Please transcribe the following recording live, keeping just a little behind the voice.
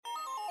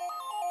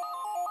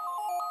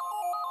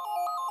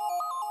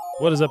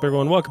What is up,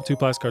 everyone? Welcome to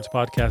Plastic Cards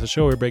Podcast, a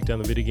show where we break down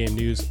the video game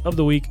news of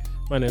the week.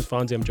 My name is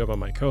Fonzie. I'm joined by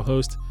my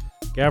co-host,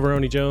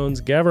 Gavaroni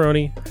Jones.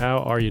 Gavaroni, how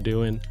are you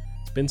doing?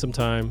 It's been some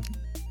time.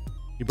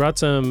 You brought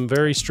some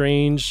very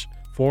strange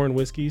foreign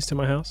whiskeys to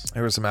my house.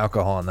 There was some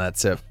alcohol in that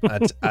sip.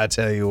 I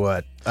tell you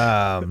what.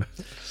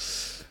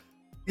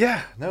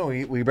 Yeah, no,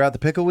 we brought the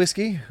pickle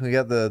whiskey. We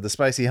got the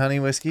spicy honey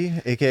whiskey,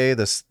 aka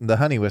the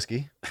honey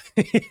whiskey.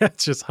 Yeah,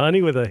 it's just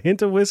honey with a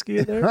hint of whiskey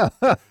in there.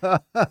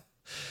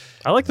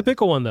 I like the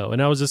pickle one, though, and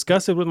I was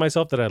disgusted with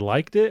myself that I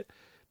liked it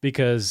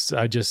because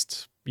I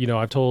just,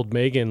 I've told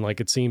Megan,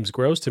 like, it seems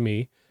gross to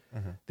me,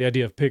 the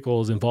idea of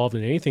pickles involved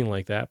in anything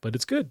like that, but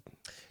it's good.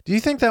 Do you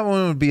think that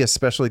one would be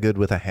especially good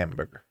with a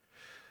hamburger?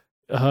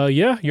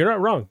 Yeah, you're not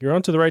wrong. You're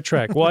onto the right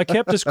track. Well, I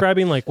kept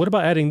describing, like, what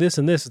about adding this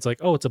and this? It's like,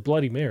 oh, it's a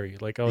Bloody Mary.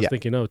 Like, I was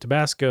thinking, oh,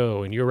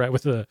 Tabasco, and you're right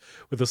with a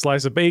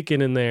slice of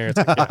bacon in there. It's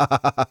like,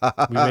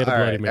 yeah, we made a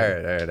Bloody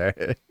Mary. All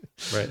right.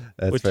 Right.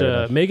 That's Which fair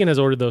enough. Megan has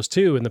ordered those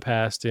too in the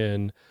past,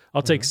 and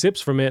I'll take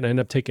sips from it and I end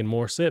up taking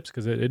more sips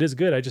because it is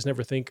good. I just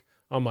never think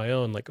on my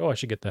own, like, oh, I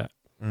should get that.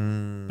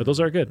 But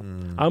those are good.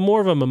 I'm more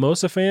of a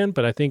mimosa fan,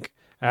 but I think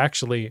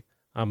actually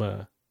I'm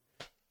a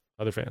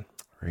other fan.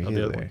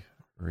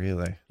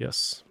 Really?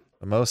 Yes.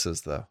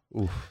 Mimosas, though.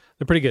 Ooh.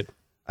 They're pretty good.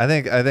 I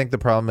think the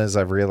problem is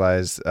I've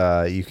realized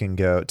you can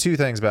go two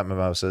things about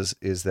mimosas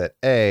is that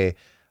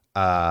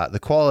the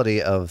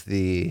quality of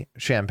the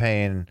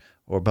champagne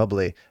or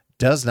bubbly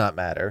does not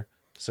matter.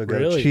 So go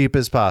Really? cheap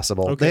as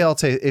possible. Okay. They all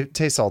it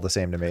tastes all the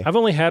same to me. I've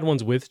only had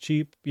ones with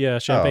cheap,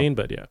 champagne,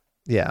 but yeah.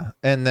 Yeah.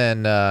 And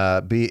then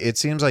it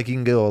seems like you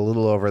can go a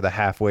little over the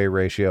halfway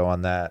ratio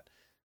on that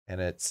and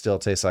it still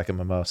tastes like a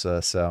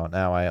mimosa. So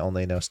now I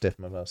only know stiff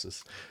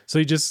mimosas. So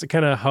you just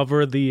kind of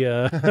hover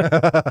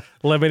the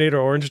lemonade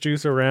or orange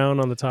juice around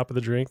on the top of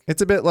the drink.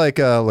 It's a bit like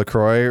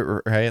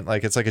LaCroix, right?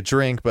 Like it's like a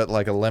drink, but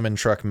like a lemon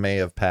truck may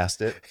have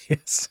passed it.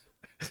 Yes.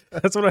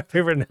 That's one of my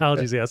favorite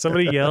analogies. Yeah,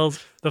 somebody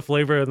yells the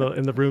flavor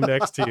in the room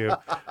next to you.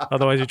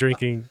 Otherwise, you're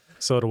drinking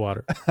soda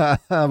water. But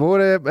what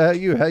about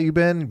you? How you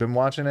been? Been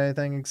watching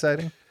anything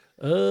exciting?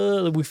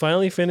 We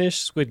finally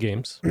finished Squid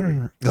Games.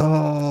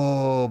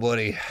 Oh,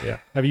 buddy. Yeah.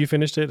 Have you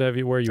finished it?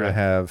 Where are you I at?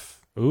 have.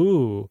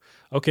 Ooh.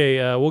 Okay.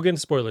 We'll get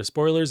into spoilers.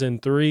 Spoilers in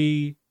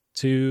 3,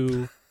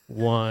 2,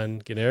 1.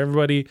 Get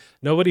nobody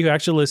who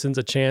actually listens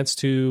a chance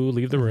to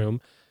leave the room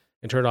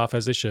and turn it off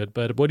as they should.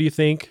 But what do you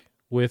think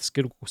with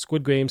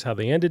Squid Games? How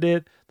they ended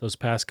it? Those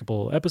past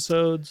couple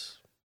episodes.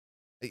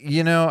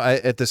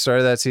 At the start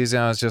of that season,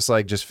 I was just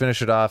like, just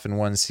finish it off in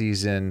one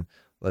season.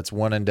 Let's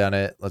one and done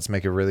it. Let's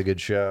make a really good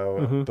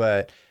show.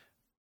 But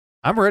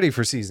I'm ready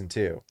for season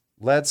 2.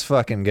 Let's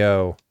fucking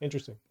go.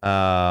 Interesting.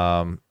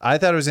 I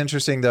thought it was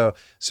interesting though.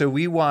 So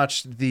we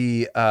watched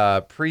the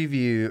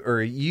preview,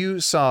 or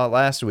you saw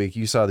last week.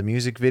 You saw the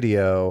music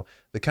video,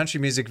 the country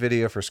music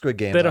video for Squid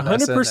Game. That on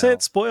 100%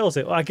 SNL. spoils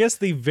it. Well, I guess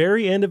the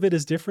very end of it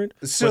is different.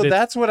 So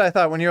that's what I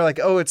thought when you're like,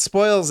 oh, it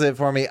spoils it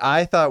for me.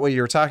 I thought what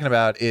you were talking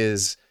about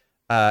is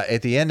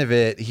at the end of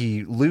it,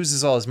 he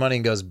loses all his money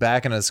and goes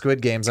back into the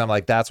Squid Games. I'm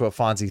like, that's what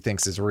Fonzie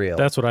thinks is real.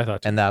 That's what I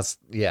thought too. And that's,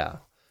 yeah.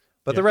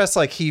 But the rest,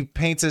 like he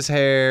paints his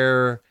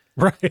hair.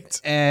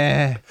 Right.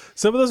 Eh.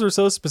 Some of those were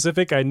so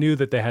specific, I knew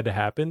that they had to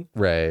happen.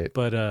 Right.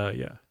 But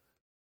yeah.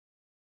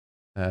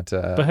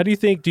 But how do you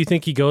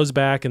think he goes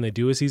back and they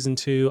do a season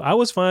 2? I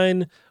was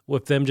fine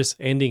with them just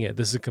ending it.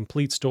 This is a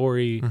complete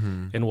story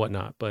and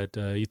whatnot. But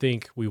you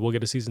think we will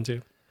get a season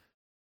 2?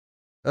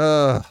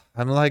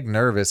 I'm like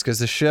nervous because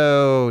the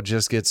show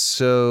just gets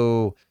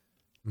so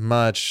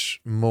much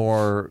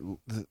more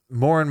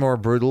and more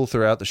brutal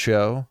throughout the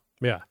show.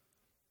 Yeah.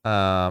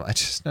 I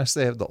just noticed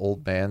they have the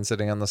old man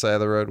sitting on the side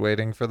of the road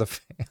waiting for the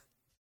fan.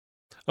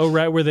 Oh,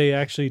 right, where they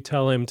actually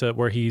tell him to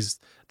where he's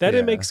that.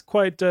 It makes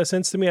quite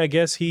sense to me. I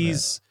guess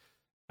he's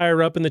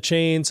higher up in the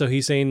chain, so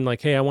he's saying like,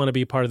 "Hey, I want to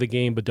be part of the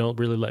game, but don't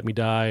really let me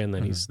die." And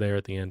then he's there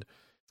at the end.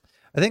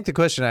 I think the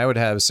question I would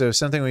have, so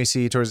something we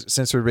see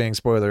since we're being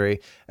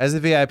spoilery, as the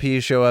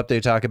VIPs show up, they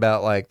talk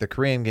about like the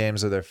Korean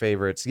games are their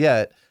favorites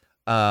yet.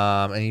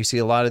 And you see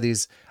a lot of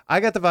these. I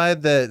got the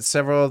vibe that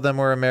several of them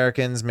were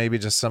Americans. Maybe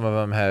just some of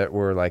them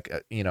were like,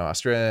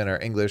 Australian or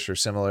English or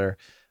similar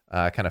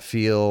kind of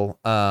feel.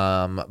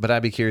 But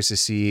I'd be curious to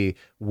see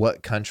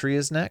what country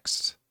is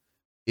next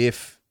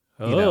if,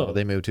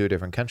 they move to a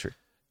different country.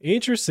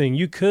 Interesting.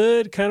 You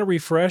could kind of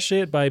refresh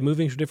it by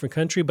moving to a different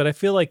country, but I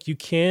feel like you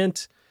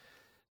can't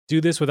do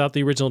this without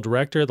the original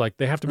director. Like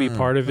they have to be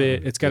part of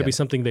it. It's got to be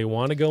something they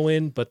want to go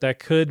in, but that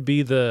could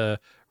be the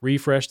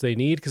refresh they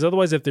need. Because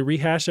otherwise, if they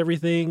rehash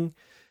everything,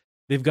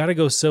 they've got to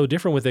go so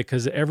different with it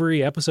because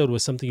every episode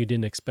was something you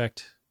didn't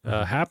expect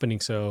happening.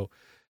 So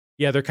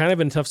yeah, they're kind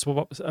of in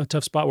a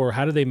tough spot where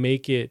how do they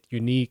make it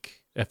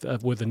unique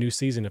with a new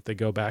season if they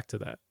go back to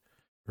that?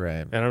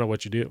 Right. I don't know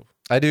what you do.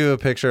 I do a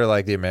picture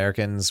like the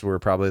Americans were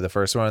probably the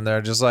first one.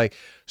 They're just like,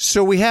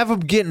 so we have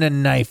them getting a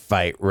knife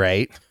fight,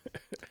 right?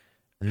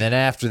 And then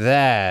after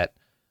that,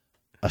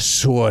 a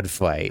sword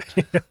fight.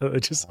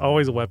 Just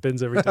always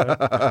weapons every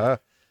time.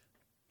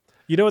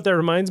 You know what that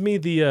reminds me?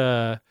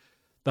 The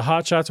the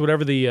hot shots,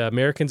 whatever the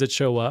Americans that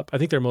show up. I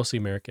think they're mostly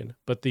American,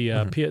 but the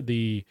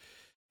the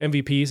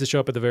MVPs that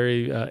show up at the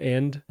very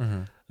end,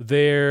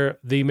 the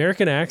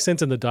American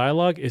accents and the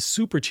dialogue is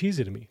super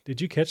cheesy to me. Did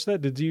you catch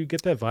that? Did you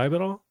get that vibe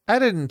at all? I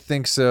didn't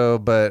think so,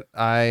 but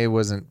I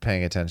wasn't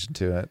paying attention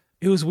to it.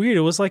 It was weird.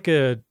 It was like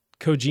a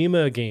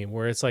Kojima game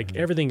where it's like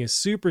everything is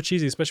super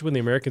cheesy, especially when the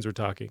Americans were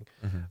talking.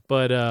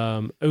 But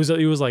it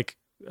was like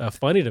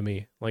funny to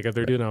me, like if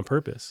they're doing it on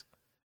purpose.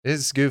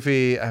 It's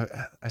goofy.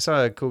 I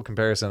saw a cool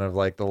comparison of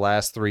like the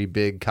last 3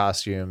 big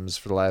costumes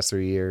for the last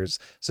 3 years.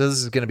 So this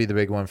is going to be the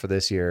big one for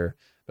this year.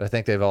 But I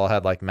think they've all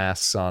had like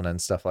masks on and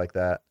stuff like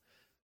that.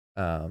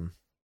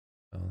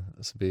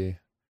 This will be.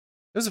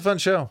 It was a fun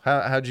show.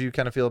 How'd you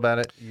kind of feel about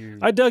it?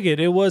 I dug it.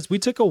 We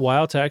took a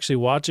while to actually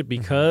watch it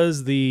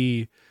because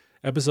the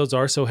episodes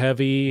are so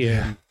heavy.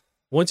 And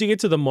once you get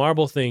to the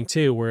marble thing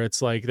too, where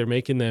it's like they're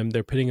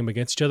pitting them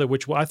against each other,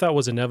 which I thought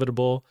was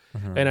inevitable.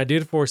 And I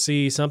did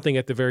foresee something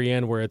at the very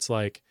end where it's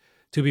like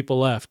 2 people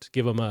left,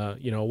 give them a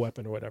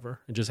weapon or whatever,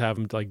 and just have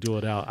them like duel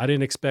it out. I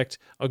didn't expect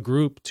a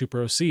group to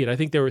proceed. I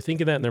think they were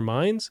thinking that in their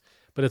minds,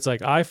 but it's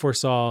like I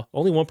foresaw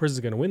only one person's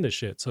going to win this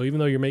shit. So even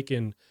though you're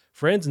making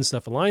friends and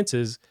stuff,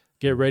 alliances,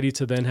 get ready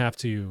to then have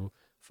to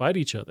fight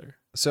each other.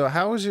 So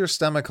how was your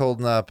stomach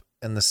holding up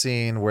in the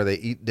scene where they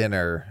eat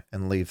dinner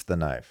and leave the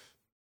knife?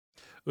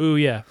 Ooh,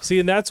 yeah. See,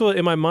 and that's what,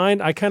 in my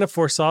mind, I kind of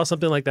foresaw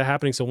something like that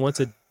happening. So once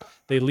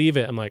they leave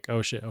it, I'm like,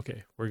 oh shit,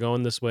 okay, we're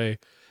going this way,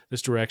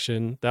 this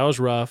direction. That was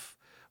rough.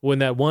 When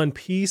that one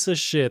piece of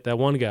shit, that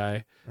one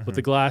guy with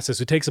the glasses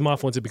who takes them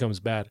off once it becomes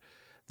bad,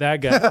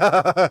 that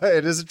guy.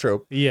 It is a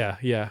trope.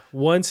 Yeah.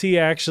 Once he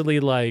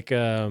actually like,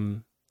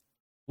 when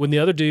the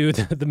other dude,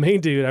 the main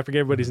dude, I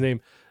forget everybody's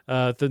name,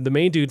 the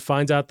main dude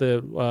finds out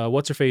the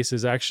what's her face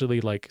is actually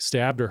like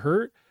stabbed or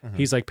hurt.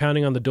 He's like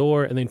pounding on the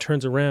door and then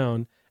turns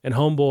around and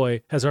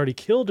homeboy has already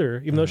killed her,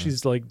 even though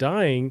she's like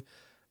dying.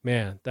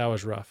 Man, that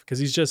was rough because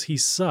he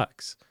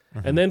sucks.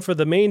 And then for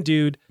the main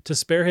dude to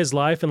spare his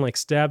life and like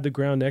stab the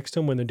ground next to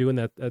him when they're doing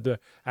that,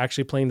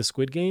 actually playing the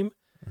Squid Game.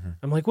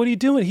 I'm like, what are you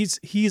doing?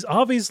 He's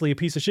obviously a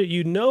piece of shit.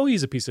 You know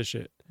he's a piece of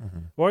shit.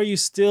 Why are you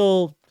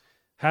still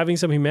having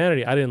some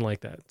humanity? I didn't like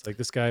that. It's like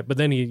this guy, but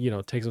then he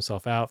takes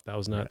himself out. That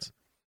was nuts.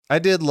 I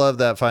did love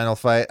that final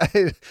fight.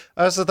 I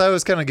also thought it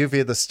was kind of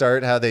goofy at the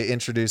start how they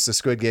introduced the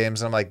Squid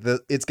Games. I'm like,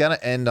 it's gonna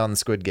end on the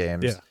Squid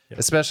Games,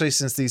 especially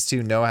since these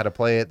two know how to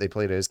play it. They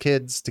played it as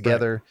kids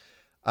together,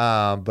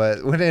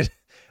 but when it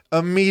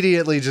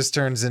immediately just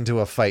turns into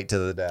a fight to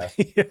the death.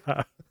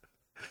 Yeah,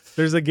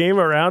 there's a game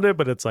around it,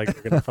 but it's like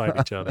they're gonna fight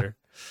each other.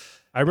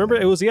 I remember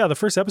it was the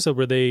first episode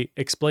where they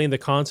explained the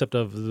concept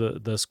of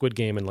the Squid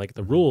Game and like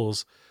the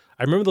rules.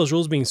 I remember those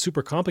rules being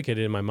super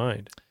complicated in my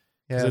mind.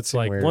 Yeah, it's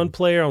like weird. One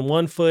player on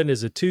one foot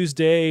is a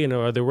Tuesday,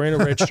 are they wearing a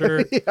red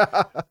shirt?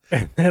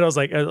 And then I was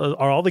like,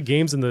 are all the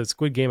games in the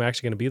Squid Game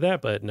actually going to be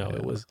that? But no,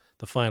 it was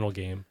the final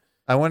game.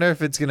 I wonder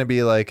if it's going to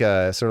be like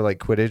sort of like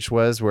Quidditch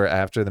was, where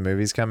after the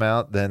movies come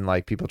out, then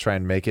like people try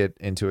and make it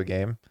into a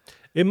game.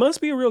 It must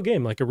be a real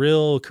game, like a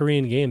real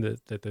Korean game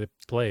that they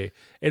play.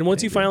 And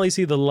once you finally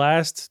see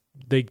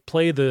they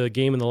play the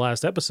game in the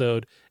last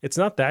episode, it's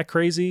not that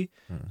crazy.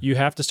 You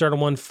have to start on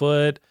one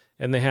foot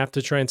and they have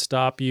to try and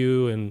stop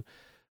you. And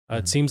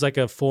it seems like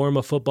a form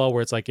of football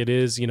where it's like it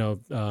is,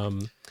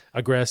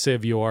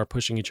 aggressive. You are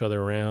pushing each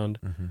other around.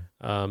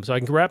 So I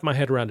can wrap my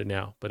head around it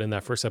now. But in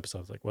that first episode,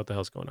 I was like, what the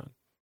hell's going on?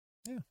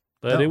 Yeah.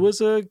 But it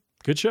was a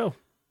good show.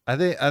 I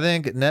think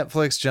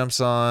Netflix jumps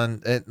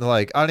on it,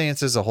 like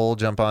audiences as a whole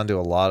jump onto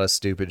a lot of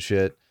stupid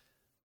shit.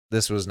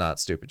 This was not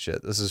stupid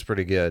shit. This is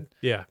pretty good.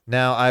 Yeah.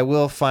 Now I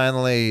will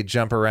finally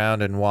jump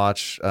around and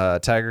watch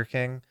Tiger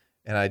King,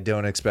 and I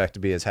don't expect to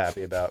be as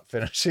happy about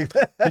finishing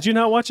that. Did you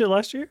not watch it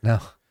last year?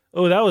 No.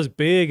 Oh, that was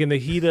big in the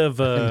heat of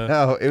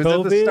no, it was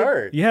COVID. At the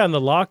start. Yeah, in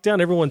the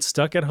lockdown, everyone's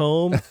stuck at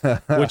home.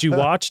 What you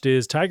watched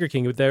is Tiger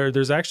King.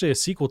 There's actually a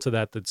sequel to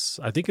that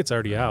I think it's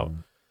already out,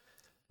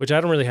 which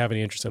I don't really have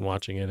any interest in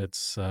watching it.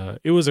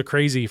 It was a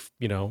crazy,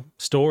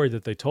 story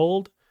that they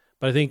told,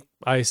 but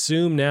I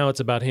assume now it's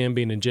about him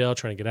being in jail,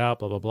 trying to get out,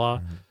 blah, blah,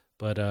 blah.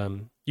 But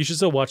you should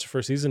still watch the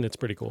first season. It's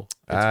pretty cool.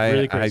 It's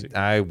really crazy.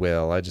 I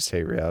will. I just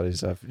hate reality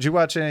stuff. Did you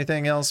watch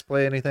anything else?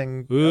 Play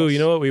anything Ooh, else? You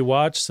know what? We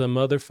watched some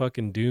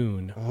motherfucking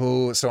Dune.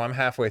 Oh, so I'm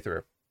halfway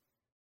through.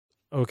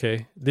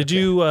 Okay. Did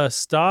you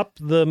stop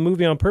the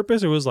movie on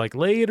purpose, or was like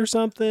late or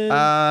something?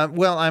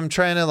 Well, I'm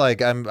trying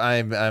to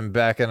I'm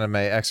back into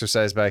my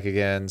exercise back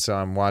again, so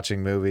I'm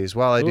watching movies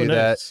while I do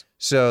that.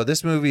 So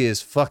this movie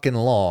is fucking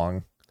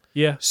long.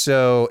 Yeah.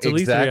 So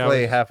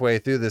exactly halfway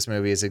through this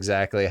movie is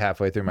exactly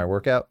halfway through my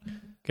workout.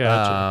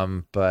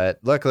 Gotcha. But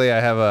luckily I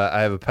have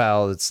a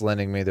pal that's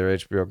lending me their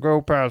HBO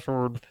Go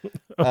password.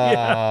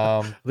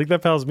 I think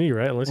that pal's me,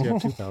 right? Unless you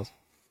have two pals.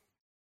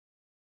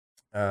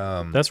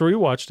 That's where we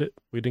watched it.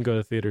 We didn't go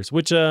to theaters,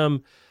 which I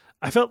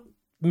felt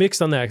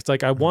mixed on that. It's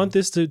like I want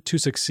this to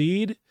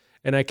succeed,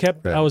 And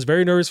I was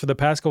very nervous for the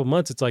past couple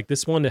months. It's like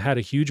this one that had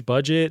a huge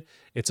budget.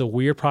 It's a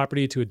weird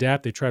property to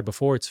adapt. They tried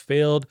before. It's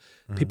failed.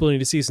 People need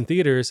to see this in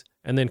theaters.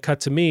 And then cut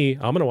to me.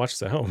 I'm going to watch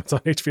this at home. It's on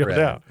HBO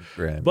now.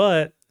 Right.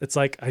 But it's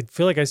like, I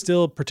feel like I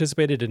still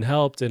participated and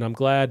helped. And I'm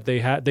glad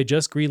they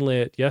just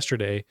greenlit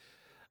yesterday,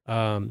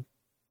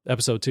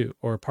 episode 2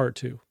 or part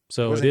 2.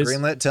 So it is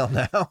greenlit till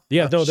now.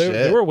 Yeah, no, they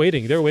shit. were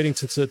waiting. They were waiting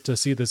to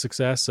see the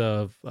success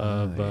of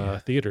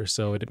theaters.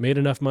 So it made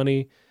enough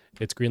money.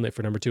 It's greenlit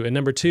for number 2, and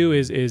number 2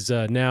 is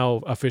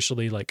now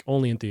officially like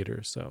only in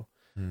theaters. So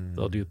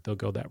they'll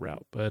go that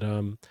route. But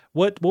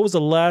what was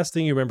the last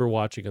thing you remember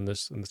watching in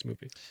this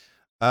movie?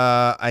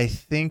 I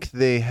think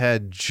they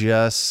had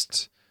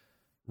just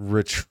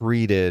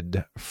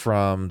retreated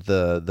from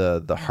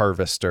the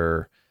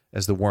harvester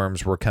as the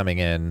worms were coming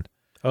in.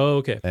 Oh,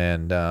 okay.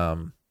 And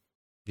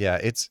yeah,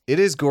 it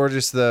is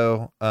gorgeous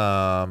though.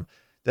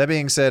 That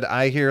being said,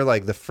 I hear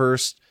like the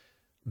first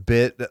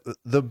bit,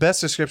 the best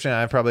description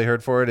I've probably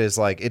heard for it is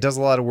like it does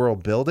a lot of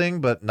world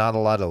building, but not a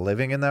lot of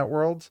living in that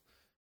world.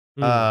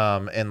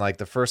 And like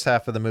the first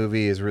half of the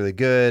movie is really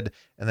good,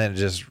 and then it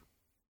just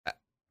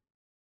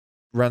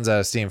runs out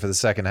of steam for the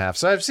second half.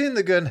 So I've seen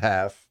the good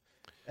half,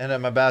 and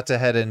I'm about to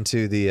head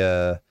into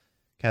the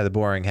kind of the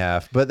boring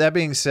half. But that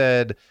being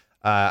said,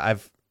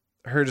 I've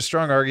heard a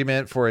strong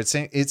argument for it.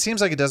 It seems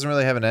like it doesn't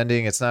really have an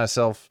ending. It's not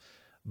a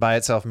by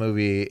itself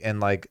movie, and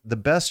like the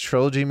best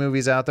trilogy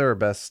movies out there, or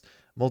best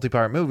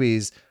multi-part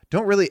movies,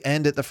 don't really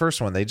end at the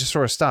first one. They just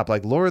sort of stop.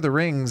 Like Lord of the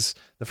Rings,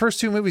 the first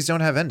 2 movies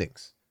don't have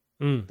endings.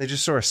 They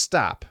just sort of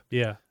stop.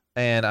 Yeah.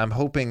 And I'm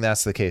hoping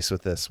that's the case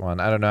with this one.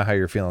 I don't know how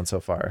you're feeling so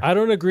far. I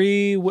don't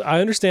agree. I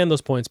understand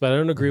those points, but I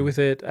don't agree with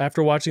it.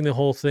 After watching the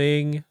whole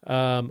thing,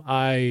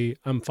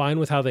 I'm fine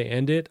with how they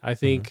end it. I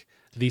think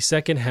the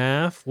second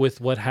half with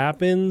what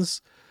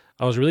happens,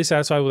 I was really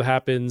satisfied with what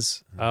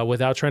happens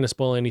without trying to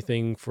spoil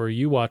anything for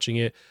you watching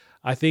it.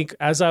 I think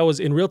as I was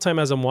in real time,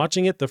 as I'm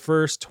watching it, the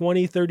first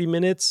 20, 30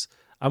 minutes,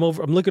 I'm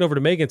looking over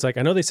to Megan. It's like,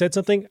 I know they said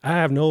something. I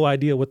have no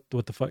idea what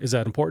the fuck. Is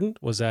that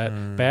important? Was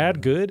that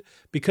bad? Good?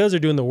 Because they're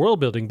doing the world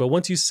building. But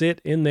once you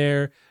sit in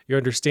there, you're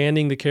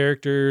understanding the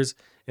characters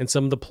and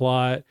some of the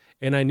plot.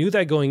 And I knew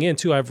that going in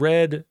too. I've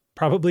read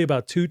probably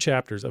about 2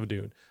 chapters of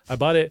Dune. I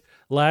bought it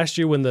last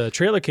year when the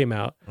trailer came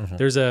out.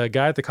 There's a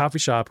guy at the coffee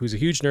shop who's a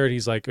huge nerd.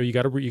 He's like, oh, you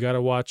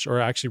gotta watch, or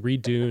actually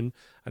read Dune.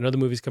 I know the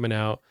movie's coming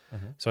out.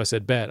 So I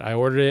said, bet. I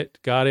ordered it,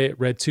 got it,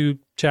 read 2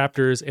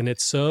 chapters, and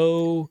it's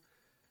so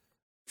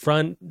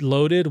front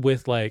loaded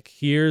with like,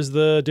 here's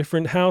the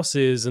different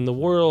houses in the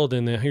world,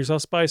 and here's how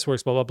spice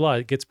works, blah, blah, blah.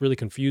 It gets really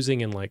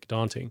confusing and like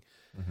daunting.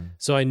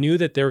 So I knew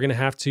that they were going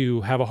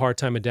to have a hard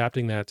time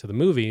adapting that to the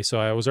movie. So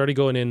I was already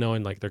going in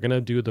knowing like they're going to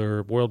do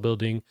their world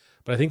building,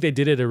 but I think they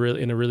did it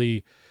in a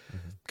really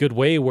good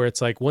way, where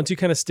it's like, once you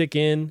kind of stick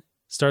in,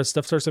 stuff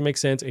starts to make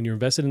sense and you're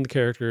invested in the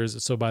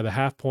characters. So by the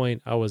half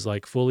point, I was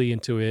like fully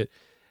into it.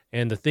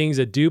 And the things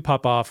that do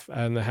pop off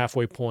on the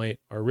halfway point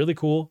are really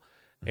cool.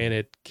 And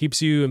it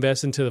keeps you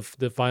invested into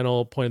the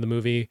final point of the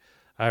movie.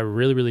 I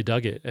really, really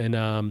dug it.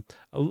 And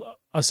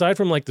aside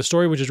from like the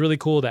story, which is really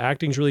cool, the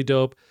acting's really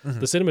dope.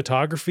 The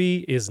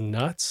cinematography is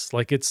nuts.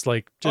 Like it's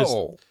like just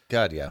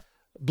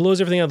blows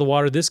everything out of the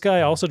water. This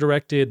guy also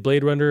directed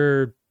Blade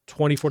Runner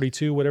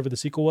 2042, whatever the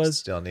sequel was.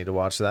 Still need to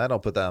watch that. I'll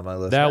put that on my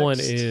list. That next. one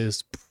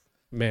is,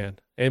 man.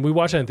 And we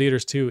watched it in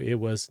theaters too. It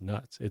was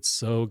nuts. It's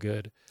so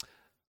good.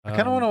 I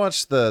kind of want to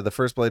watch the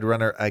first Blade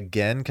Runner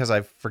again, because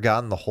I've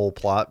forgotten the whole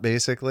plot,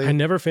 basically. I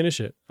never finish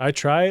it. I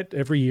try it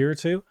every year or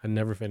two. I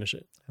never finish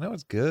it. I know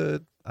it's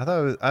good. I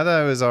thought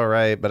it was all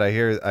right, but I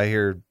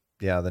hear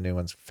yeah, the new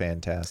one's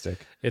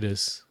fantastic. It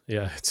is.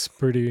 Yeah, it's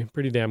pretty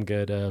damn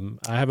good.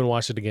 I haven't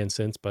watched it again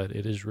since, but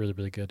it is really,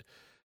 really good.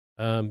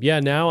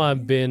 Now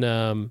I've been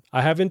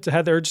I haven't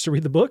had the urge to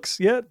read the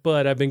books yet,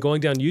 but I've been going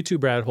down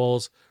YouTube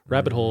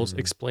rabbit holes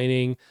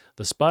explaining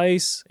the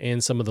spice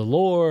and some of the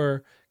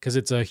lore, because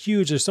it's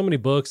there's so many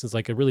books. It's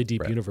like a really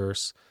deep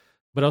universe.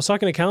 But I was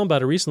talking to Callum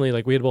about it recently.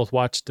 Like we had both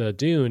watched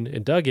Dune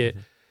and dug it.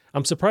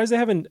 I'm surprised they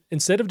haven't,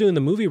 instead of doing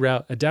the movie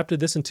route, adapted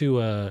this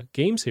into a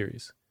game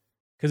series.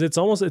 Because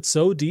it's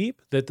so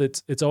deep that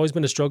it's always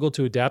been a struggle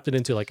to adapt it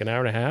into like an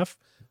hour and a half.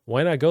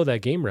 Why not go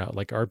that game route,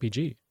 like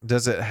RPG?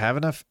 Does it have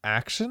enough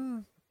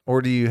action,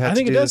 or do you have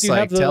to do this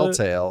like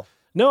Telltale?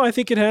 No, I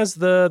think it has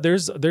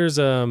there's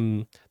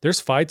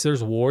fights,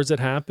 there's wars that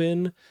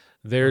happen.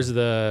 There's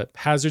the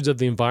hazards of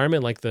the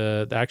environment, like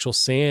the actual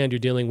sand. You're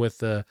dealing with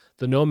the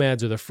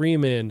nomads or the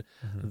freemen,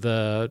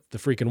 the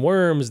freaking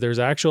worms. There's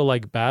actual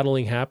like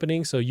battling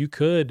happening. So you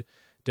could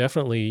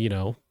definitely,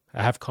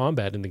 have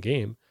combat in the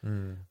game.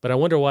 But I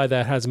wonder why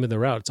that hasn't been the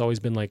route. It's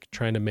always been like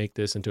trying to make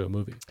this into a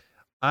movie.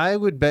 I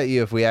would bet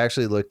you if we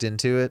actually looked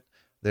into it,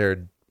 there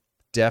are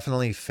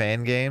definitely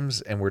fan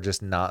games, and we're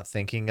just not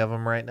thinking of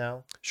them right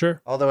now.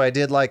 Sure. Although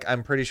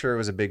I'm pretty sure it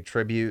was a big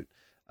tribute.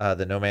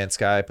 The No Man's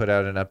Sky put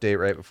out an update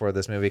right before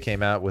this movie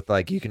came out with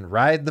like, you can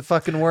ride the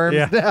fucking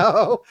worms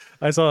now.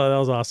 I saw that. That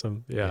was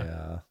awesome.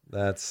 Yeah,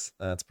 that's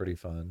pretty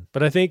fun.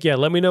 But I think,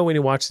 let me know when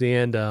you watch the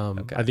end.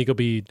 Okay. I think you'll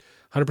be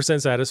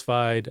 100%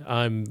 satisfied.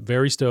 I'm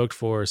very stoked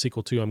for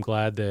sequel 2. I'm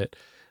glad that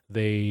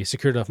they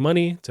secured enough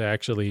money to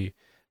actually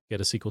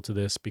get a sequel to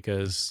this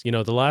because,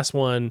 the last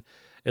one,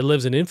 it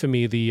lives in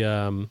infamy,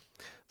 the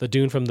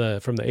Dune from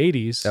the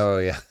 80s. Oh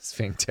yeah, it's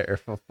being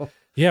terrible.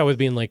 Yeah, with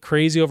being like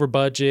crazy over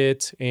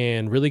budget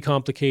and really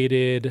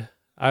complicated.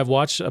 I've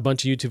watched a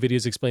bunch of YouTube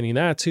videos explaining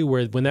that too,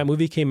 where when that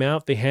movie came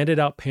out, they handed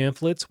out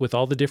pamphlets with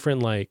all the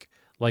different like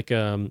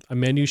a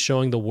menu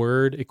showing the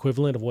word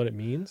equivalent of what it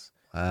means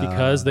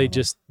because they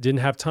just didn't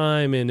have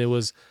time and it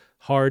was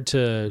hard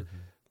to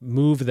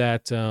move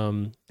that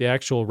the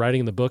actual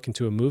writing the book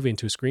into a movie,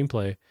 into a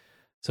screenplay.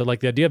 So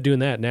like the idea of doing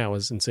that now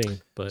is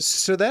insane. But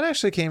so that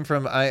actually came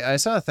from I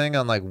saw a thing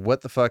on like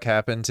what the fuck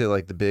happened to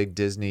like the big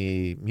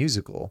Disney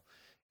musical.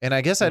 And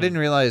I guess I didn't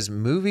realize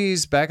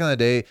movies back in the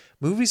day,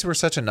 movies were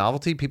such a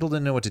novelty, people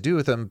didn't know what to do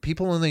with them.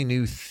 People only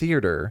knew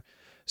theater.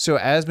 So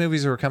as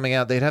movies were coming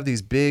out, they'd have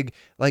these big,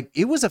 like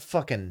it was a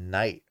fucking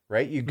night,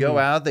 right? You go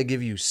out, they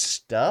give you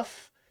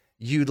stuff.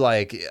 You'd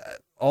like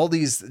all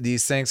these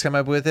things come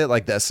up with it.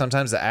 Like that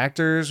sometimes the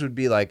actors would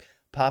be like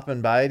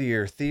popping by to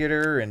your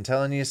theater and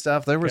telling you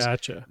stuff.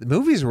 The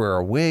movies were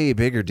a way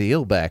bigger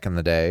deal back in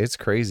the day. It's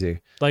crazy.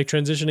 Like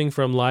transitioning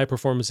from live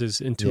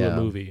performances into a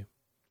movie.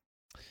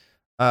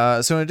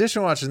 So in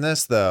addition to watching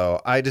this though,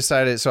 I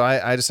decided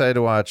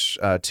to watch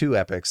 2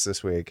 epics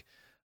this week.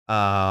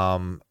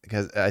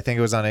 Because I think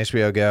it was on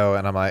HBO Go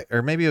and I'm like,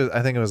 or maybe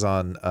I think it was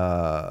on,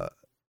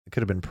 it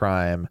could have been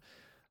Prime,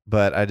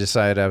 but I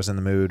decided I was in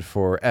the mood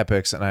for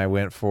epics and I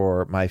went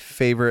for my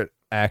favorite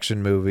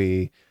action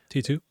movie.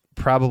 T2?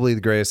 Probably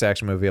the greatest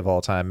action movie of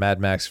all time, Mad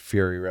Max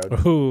Fury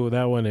Road. Oh,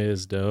 that one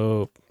is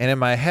dope. And in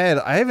my head,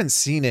 I haven't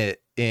seen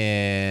it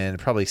in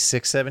probably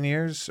 6-7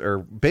 years, or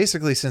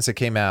basically since it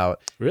came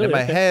out. Really? In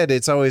my head,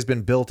 it's always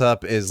been built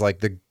up as like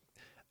the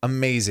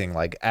amazing,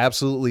 like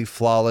absolutely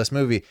flawless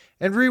movie.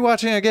 And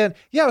rewatching again,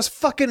 yeah, I was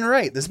fucking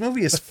right. This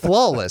movie is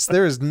flawless.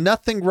 There is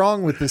nothing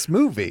wrong with this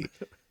movie.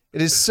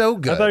 It is so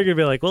good. I thought you were gonna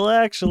be like, well,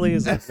 actually,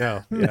 it's like,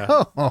 no,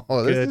 yeah,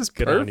 no, this is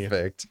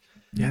perfect.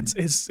 Yeah,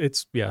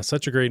 it's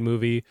such a great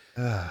movie.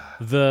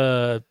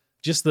 The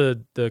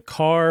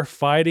car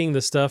fighting,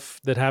 the stuff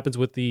that happens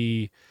with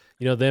the,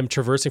 them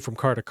traversing from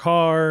car to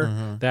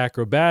car, the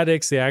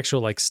acrobatics, the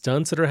actual like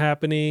stunts that are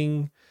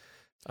happening.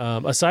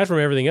 Aside from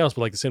everything else,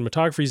 but like the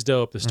cinematography's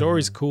dope, the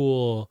story's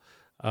cool.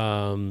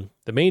 The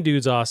main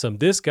dude's awesome.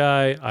 This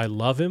guy, I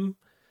love him.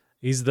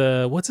 He's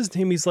what's his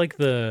name? He's like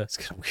it's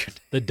kind of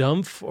weird. The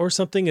Dumph or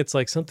something. It's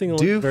like something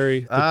Doof,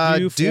 very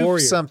Doof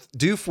Warrior.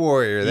 Doof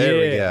Warrior. There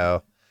we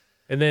go.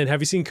 And then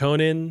have you seen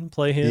Conan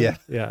play him?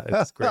 Yeah,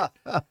 it's great.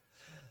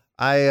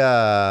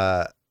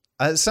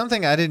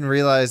 Something I didn't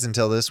realize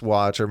until this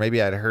watch, or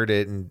maybe I'd heard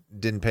it and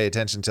didn't pay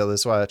attention until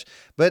this watch,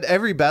 but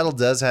every battle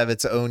does have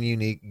its own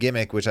unique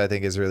gimmick, which I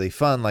think is really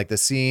fun. Like the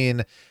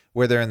scene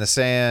where they're in the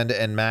sand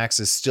and Max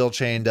is still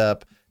chained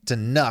up to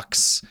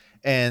Nux.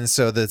 And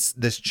so this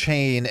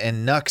chain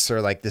and Nux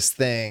are like this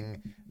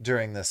thing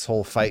during this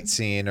whole fight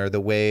scene, or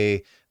the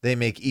way they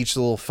make each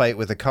little fight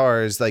with the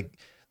cars. Like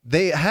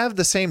they have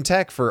the same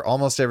tech for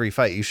almost every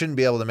fight. You shouldn't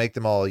be able to make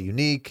them all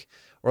unique,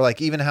 or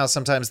like even how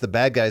sometimes the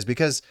bad guys,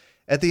 because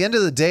at the end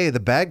of the day, the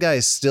bad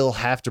guys still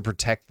have to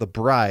protect the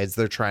brides.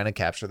 They're trying to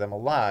capture them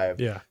alive.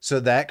 Yeah. So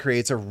that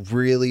creates a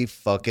really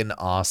fucking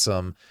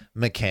awesome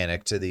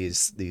mechanic to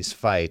these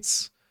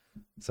fights.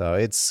 So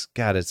it's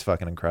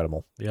fucking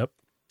incredible. Yep.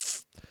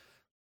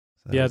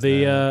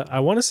 Yeah, I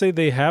want to say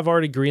they have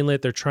already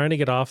greenlit. They're trying to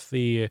get off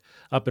the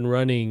up and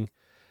running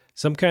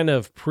some kind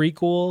of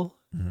prequel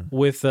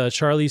with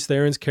Charlize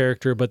Theron's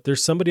character, but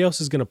there's somebody else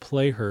who's going to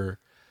play her.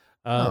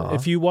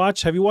 Have you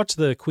watched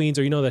the Queens,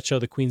 or that show,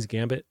 The Queen's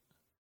Gambit?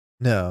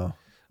 No.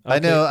 Okay.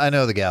 I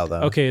know the gal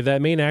though. Okay,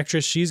 that main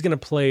actress, she's going to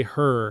play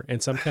her in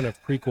some kind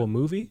of prequel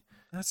movie.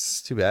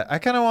 That's too bad. I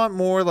kind of want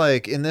more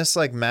like in this,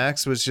 like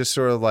Max was just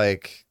sort of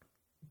like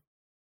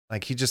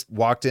he just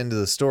walked into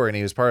the story and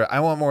he was part of it.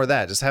 I want more of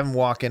that. Just have him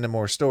walk into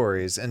more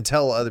stories and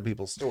tell other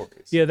people's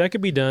stories. Yeah, that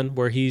could be done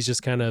where he's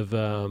just kind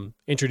of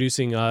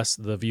introducing us,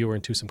 the viewer,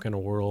 into some kind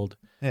of world.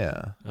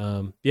 Yeah.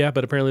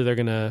 But apparently they're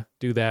going to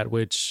do that,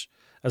 which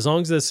as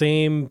long as the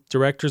same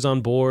director's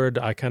on board,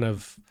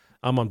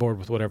 I'm on board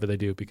with whatever they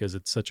do because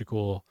it's such a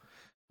cool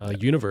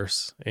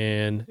universe.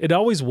 And it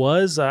always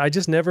was. I've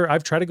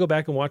tried to go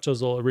back and watch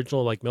those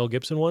original like Mel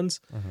Gibson ones.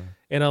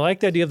 And I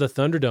like the idea of the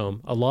Thunderdome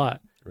a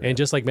lot. Right. And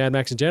just like Mad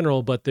Max in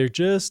general, but they're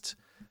just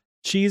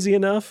cheesy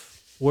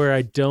enough where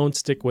I don't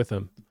stick with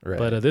them. Right.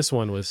 But this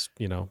one was,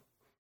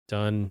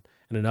 done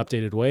in an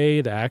updated way.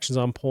 The action's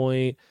on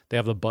point. They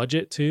have the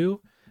budget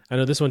too. I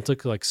know this one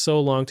took like so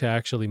long to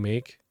actually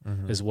make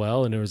as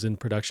well. And it was in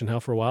production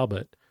hell for a while,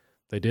 but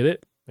they did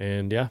it.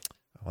 And yeah.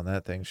 When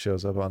that thing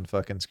shows up on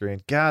fucking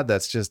screen, God,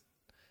 that's just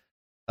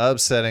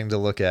upsetting to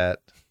look at.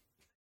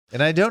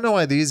 And I don't know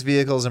why these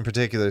vehicles in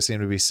particular seem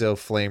to be so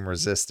flame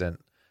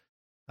resistant.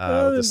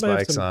 With the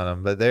spikes on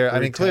them,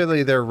 but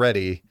clearly they're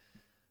ready.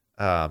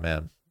 Oh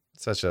man,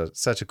 such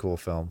a cool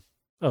film.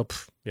 Oh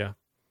yeah,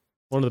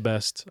 one of the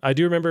best. I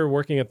do remember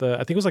working at I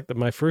think it was like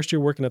my first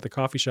year working at the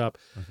coffee shop.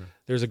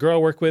 There's a girl I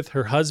work with.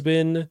 Her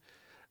husband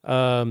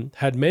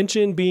had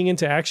mentioned being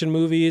into action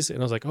movies, and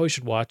I was like, oh, you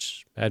should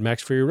watch Mad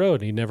Max Fury Road.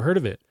 And he'd never heard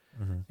of it.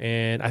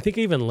 And I think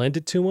I even lent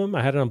it to him.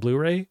 I had it on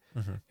Blu-ray,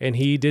 and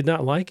he did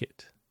not like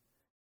it.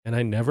 And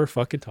I never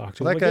fucking talked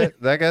to him again.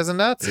 That guy's a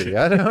Nazi.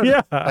 I don't.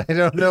 Yeah. I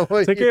don't know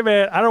what. It's like, hey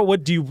man, I don't.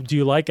 What do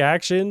you like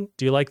action?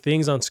 Do you like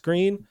things on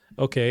screen?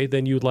 Okay,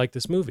 then you would like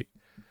this movie.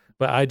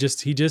 But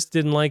he just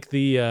didn't like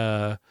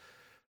the.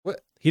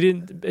 What? He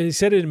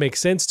said it didn't make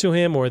sense to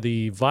him, or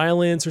the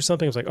violence or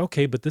something. I was like,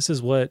 okay, but this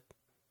is what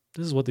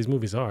these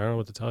movies are. I don't know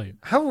what to tell you.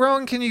 How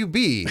wrong can you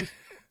be?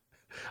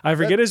 I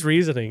forget his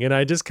reasoning, and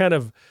I just kind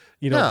of,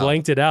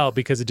 blanked it out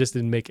because it just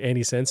didn't make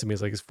any sense to me.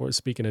 It's like it's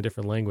speaking a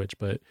different language.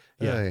 But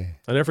yeah,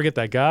 I'll never forget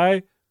that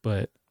guy,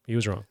 but he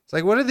was wrong. It's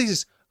like, what are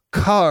these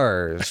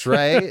cars,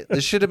 right?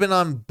 This should have been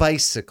on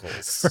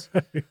bicycles.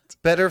 Right.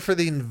 Better for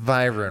the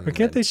environment. But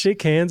can't they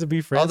shake hands and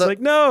be friends?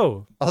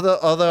 No.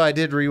 Although I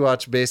did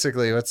rewatch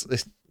basically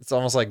it's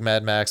almost like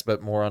Mad Max,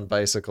 but more on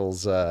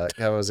bicycles. How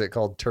was it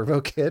called? Turbo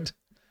Kid?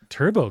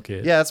 Turbo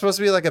Kid? Yeah, it's supposed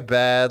to be like a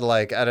bad,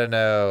 like, I don't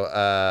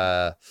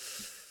know,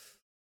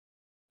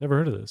 never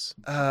heard of this.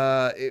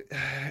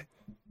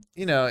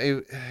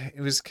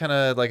 It was kind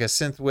of like a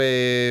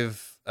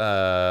synthwave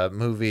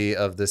movie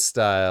of this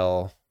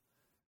style.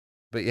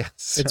 But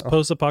yes, it's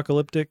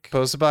post-apocalyptic.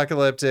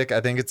 Post-apocalyptic. I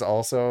think it's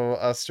also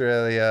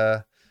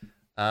Australia.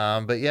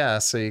 But yeah,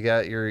 so you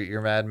got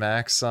your Mad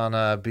Max on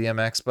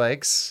BMX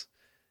bikes.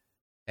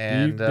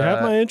 And you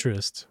have my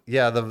interest.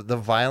 Yeah, the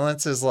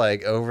violence is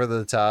like over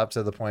the top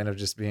to the point of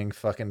just being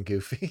fucking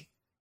goofy.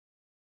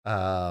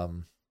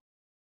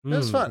 It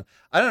was fun.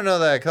 I don't know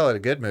that I call it a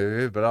good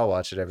movie, but I'll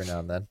watch it every now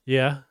and then.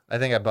 Yeah. I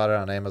think I bought it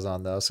on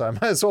Amazon though, so I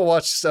might as well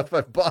watch stuff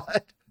I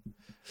bought.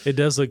 It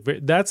does look.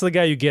 That's the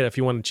guy you get if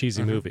you want a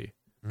cheesy movie.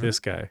 This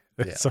guy.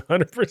 It's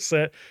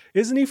 100%.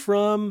 Isn't he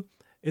from?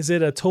 Is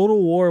it a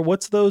Total War?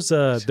 What's those?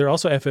 They're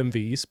also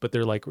FMVs, but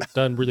they're like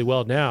done really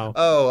well now.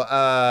 Oh,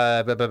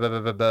 it's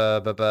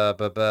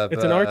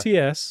an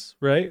RTS,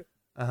 right?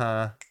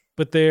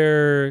 But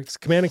they're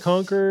Command and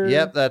Conquer.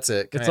 Yep, that's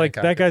it. It's like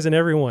that guy's in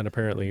every one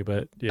apparently,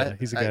 but yeah,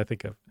 he's the guy I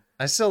think of.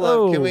 I still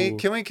love.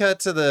 Can we cut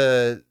to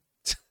the?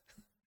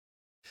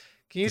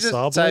 Can you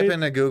just type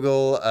into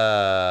Google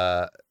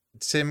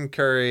Tim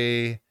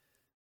Curry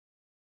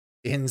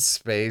in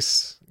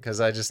space? Because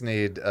I just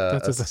need.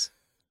 It's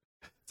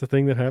a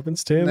thing that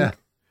happens to him. No.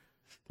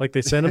 Like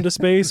they send him to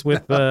space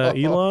with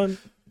Elon.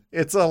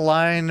 It's a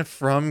line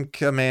from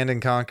Command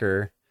and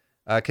Conquer,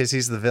 because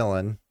he's the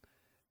villain.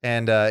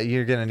 And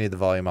you're gonna need the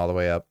volume all the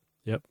way up.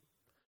 Yep.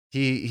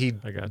 He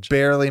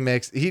barely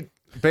makes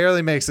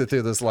it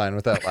through this line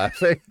without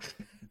laughing.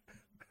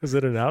 Is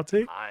it an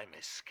outtake? I'm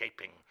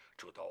escaping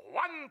to the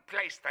one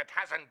place that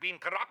hasn't been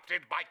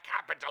corrupted by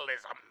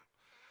capitalism.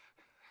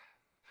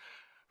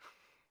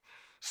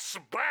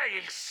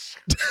 Space.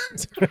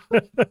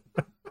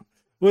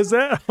 Was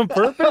that on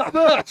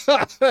purpose?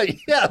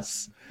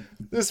 Yes.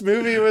 This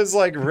movie was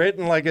like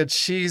written like a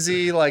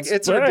cheesy, like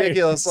it's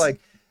ridiculous. Like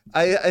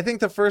I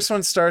think the first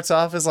one starts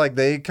off as like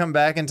they come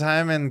back in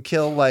time and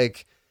kill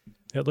like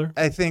Hitler.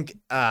 I think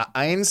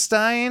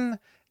Einstein,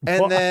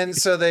 and then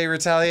so they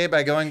retaliate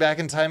by going back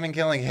in time and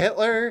killing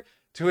Hitler.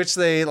 To which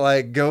they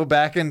like go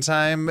back in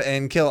time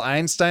and kill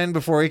Einstein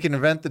before he can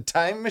invent the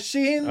time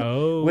machine.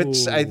 Oh,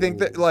 which I think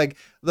that like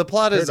the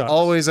plot is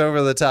always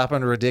over the top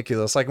and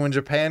ridiculous. Like when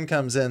Japan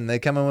comes in, they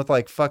come in with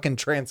like fucking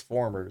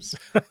Transformers,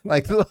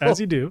 like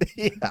as you do.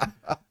 Yeah.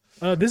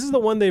 This is the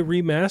one they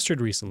remastered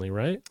recently,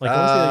 right? Like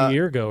a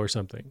year ago or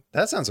something.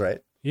 That sounds right.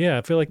 Yeah,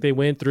 I feel like they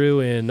went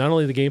through and not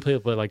only the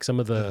gameplay, but like some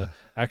of the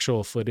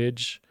actual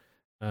footage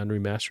and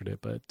remastered it.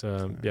 But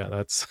yeah,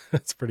 that's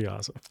pretty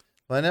awesome.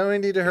 Well, I know we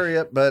need to hurry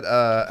up, but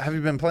have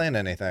you been playing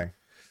anything?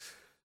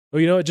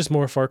 Well, you know what? Just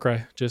more Far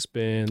Cry. Just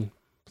been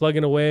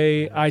plugging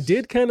away. Nice. I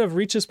did kind of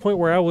reach this point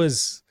where I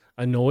was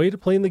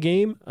annoyed playing the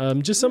game.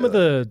 Just some of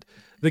the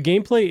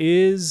gameplay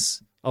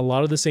is a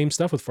lot of the same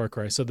stuff with Far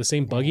Cry. So the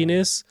same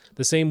bugginess,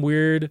 the same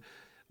weird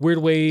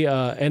way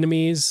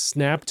enemies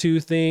snap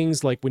to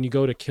things. Like when you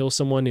go to kill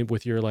someone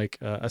with your like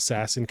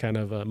assassin kind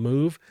of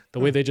move, the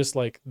way they just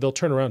like they'll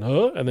turn around,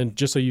 and then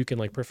just so you can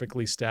like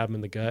perfectly stab them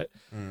in the gut.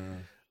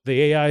 The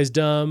AI is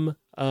dumb,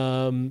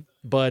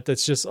 but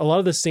it's just a lot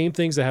of the same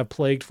things that have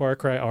plagued Far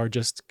Cry are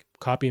just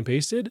copy and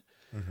pasted.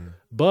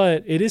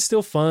 But it is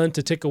still fun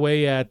to tick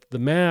away at the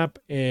map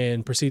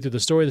and proceed through the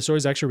story. The story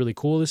is actually really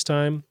cool this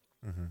time.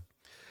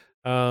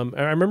 I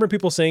remember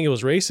people saying it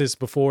was racist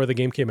before the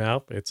game came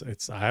out.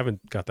 It's I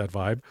haven't got that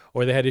vibe.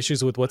 Or they had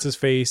issues with what's his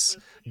face,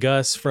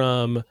 Gus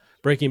from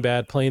Breaking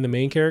Bad playing the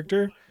main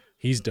character.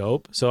 He's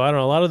dope. So I don't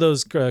know. A lot of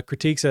those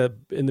critiques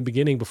in the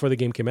beginning before the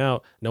game came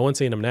out, no one's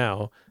saying them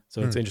now. So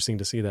it's interesting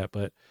to see that.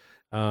 But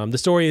the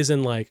story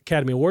isn't like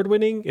Academy Award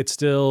winning. It's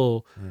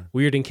still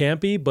weird and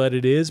campy, but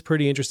it is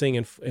pretty interesting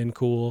and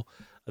cool.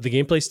 The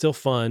gameplay's still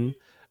fun.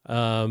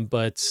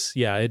 But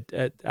yeah,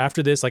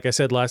 after this, like I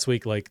said last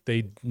week, like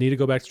they need to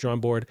go back to drawing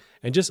board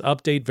and just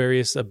update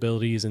various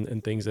abilities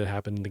and things that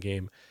happen in the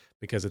game.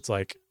 because it's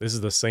like this is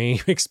the same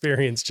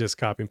experience, just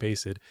copy and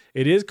pasted.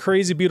 It is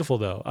crazy beautiful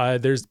though.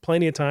 There's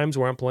plenty of times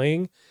where I'm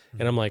playing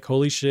and I'm like,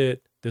 holy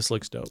shit, this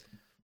looks dope.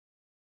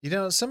 You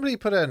know, somebody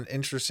put an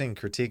interesting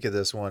critique of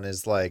this one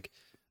is like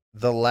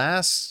the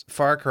last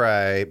Far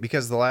Cry,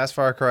 because the last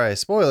Far Cry,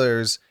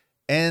 spoilers,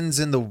 ends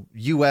in the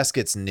US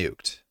gets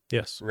nuked.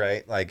 Yes.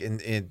 Right? Like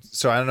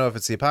so I don't know if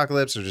it's the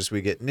apocalypse or just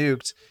we get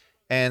nuked.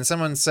 And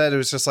someone said it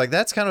was just like,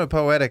 that's kind of a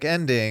poetic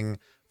ending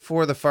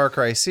for the Far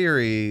Cry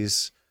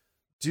series.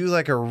 Do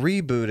like a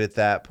reboot at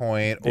that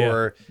point,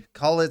 or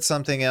call it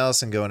something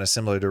else and go in a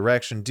similar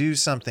direction. Do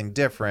something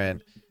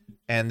different.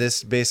 And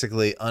this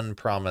basically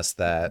unpromised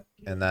that.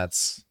 And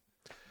that's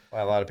why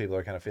a lot of people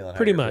are kind of feeling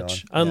pretty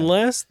much.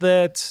 Unless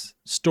that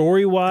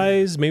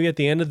story-wise, maybe at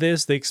the end of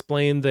this, they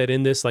explain that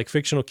in this like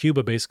fictional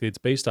Cuba, basically it's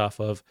based off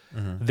of,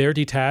 they're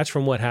detached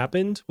from what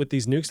happened with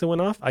these nukes that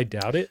went off. I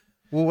doubt it.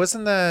 Well,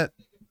 wasn't that...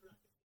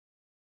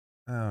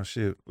 Oh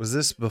shoot! Was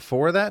this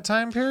before that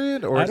time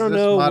period, or I don't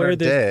know modern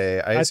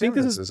day? I think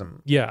this is.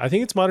 Yeah, I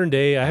think it's modern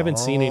day. I haven't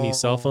seen any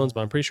cell phones,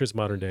 but I'm pretty sure it's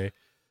modern day.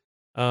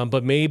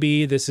 But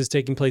maybe this is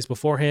taking place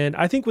beforehand.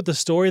 I think with the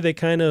story, they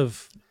kind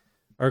of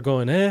are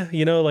going,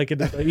 like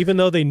even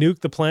though they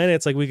nuked the planet,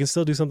 it's like we can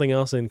still do something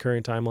else in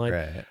current timeline.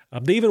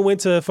 Right. They even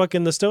went to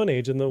fucking the Stone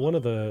Age in one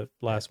of the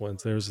last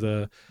ones. There's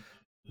the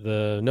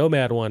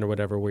Nomad one or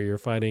whatever, where you're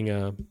fighting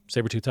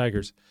saber-tooth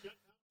tigers.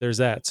 There's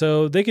that.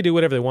 So they could do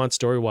whatever they want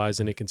story-wise,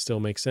 and it can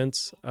still make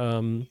sense.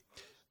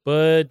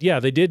 But yeah,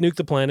 they did nuke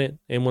the planet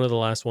in one of the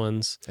last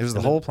ones. It was the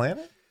whole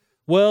planet?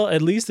 Well,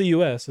 at least the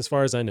U.S., as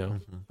far as I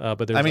know.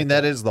 But I mean,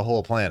 that is the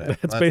whole planet.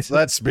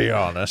 Let's be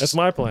honest. That's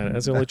my planet.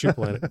 That's the only true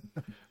planet.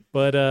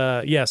 But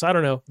yes, I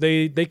don't know.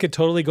 They could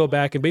totally go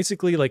back and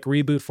basically like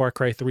reboot Far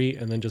Cry 3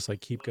 and then just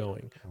like keep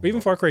going. Or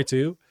even Far Cry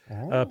 2.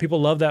 People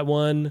love that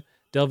one.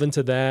 Delve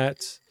into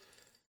that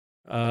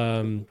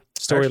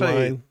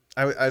storyline.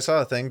 I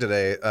saw a thing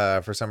today.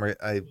 For some reason,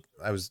 I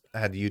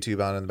had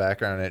YouTube on in the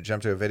background, and it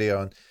jumped to a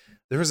video, and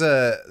there was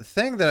a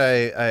thing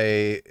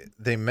that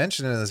they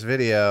mentioned in this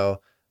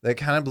video that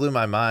kind of blew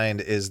my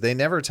mind. Is they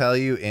never tell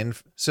you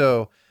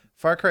so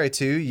Far Cry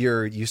 2,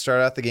 you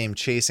start out the game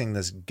chasing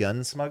this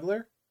gun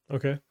smuggler.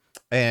 Okay.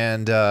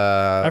 And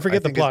I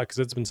forget the plot because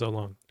it's been so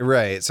long.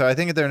 Right. So I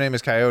think their name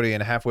is Coyote,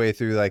 and halfway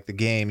through like the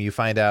game, you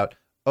find out,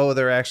 oh,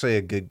 they're actually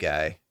a good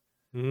guy.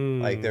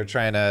 Like they're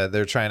trying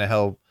to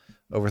help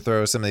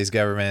overthrow some of these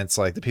governments.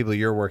 Like the people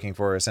you're working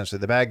for are essentially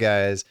the bad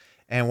guys.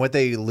 And what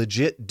they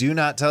legit do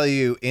not tell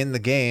you in the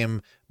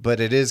game, but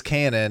it is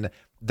canon,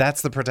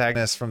 that's the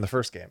protagonist from the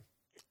first game.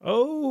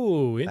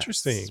 Oh,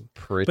 interesting.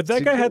 But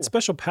that guy had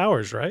special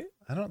powers, right?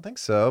 I don't think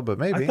so, but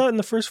maybe. I thought in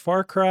the first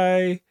Far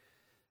Cry,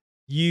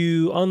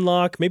 you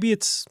unlock, maybe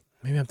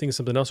I'm thinking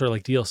something else, or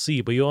like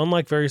DLC, but you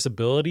unlock various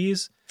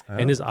abilities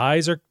and his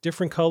eyes are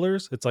different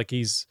colors. It's like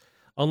he's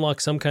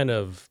unlocked some kind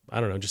of, I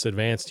don't know, just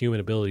advanced human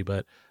ability,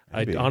 but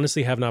maybe. I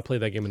honestly have not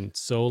played that game in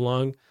so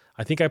long.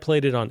 I think I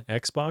played it on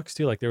Xbox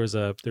too. Like there's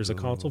a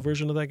console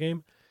version of that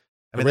game.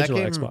 I mean, original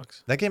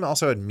Xbox. That game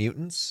also had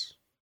mutants,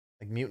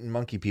 like mutant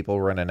monkey people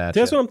running at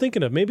you. That's what I'm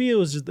thinking of. Maybe it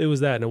was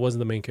that, and it wasn't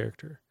the main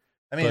character.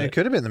 I mean, it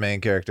could have been the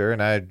main character,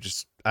 and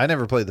I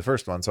never played the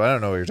first one, so I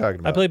don't know what you're talking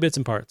about. I played bits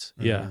and parts.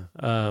 Yeah.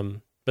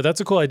 But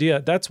that's a cool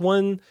idea. That's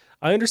one.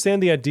 I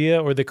understand the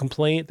idea or the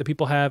complaint that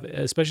people have,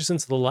 especially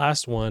since the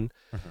last one,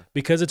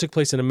 because it took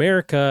place in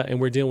America and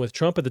we're dealing with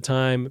Trump at the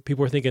time.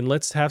 People were thinking,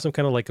 let's have some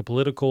kind of like a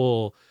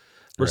political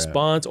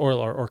response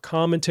or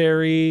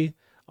commentary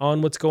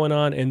on what's going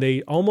on. And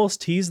they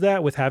almost tease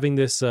that with having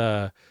this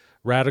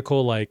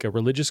radical, like a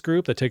religious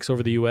group that takes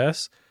over the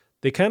U.S.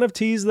 They kind of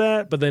tease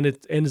that, but then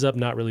it ends up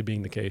not really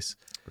being the case.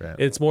 Right.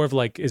 It's more of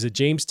like, is it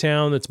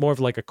Jamestown? It's more of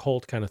like a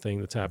cult kind of thing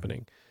that's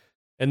happening.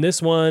 And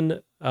this one,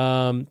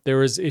 there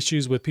was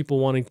issues with people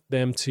wanting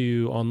them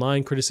to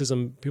online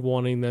criticism, people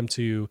wanting them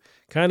to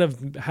kind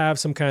of have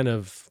some kind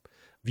of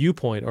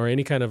viewpoint or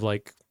any kind of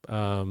like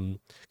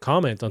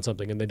comment on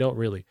something, and they don't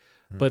really.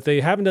 But they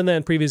haven't done that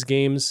in previous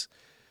games.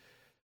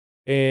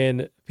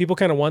 And people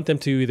kind of want them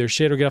to either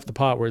shit or get off the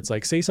pot, where it's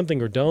like, say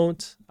something or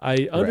don't.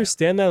 I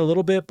understand that a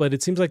little bit, but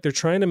it seems like they're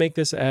trying to make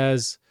this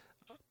as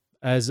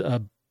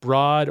a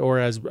broad or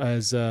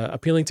as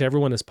appealing to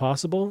everyone as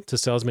possible to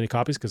sell as many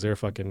copies, because they're a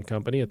fucking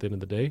company at the end of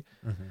the day.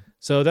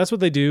 So that's what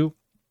they do.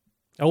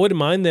 I wouldn't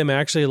mind them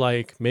actually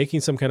like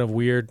making some kind of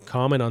weird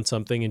comment on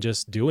something and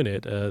just doing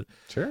it.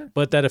 Sure.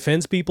 But that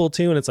offends people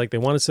too, and it's like they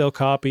want to sell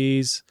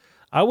copies.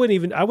 I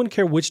wouldn't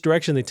care which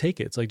direction they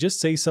take it. It's like, just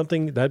say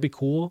something, that'd be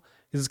cool.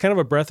 It's kind of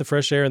a breath of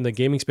fresh air in the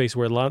gaming space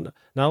where not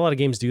a lot of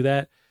games do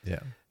that.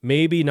 Yeah.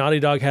 Maybe Naughty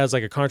Dog has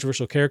like a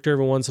controversial character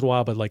every once in a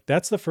while, but like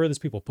that's the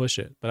furthest people push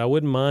it. But I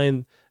wouldn't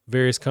mind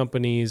various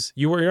companies.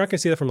 You're not going to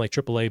see that from like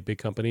AAA big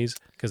companies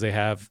because they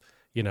have,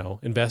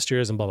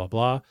 investors and blah, blah,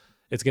 blah.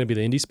 It's going to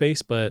be the indie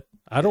space, but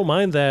I don't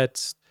mind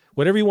that.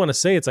 Whatever you want to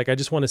say, it's like, I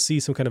just want to see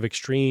some kind of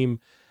extreme,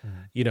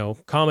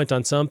 comment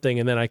on something,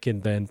 and then I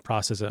can then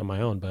process it on my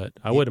own. But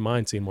I wouldn't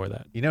mind seeing more of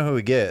that. You know who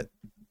we get?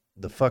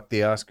 The fuck the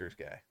Oscars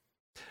guy.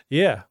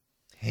 Yeah.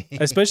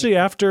 especially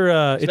after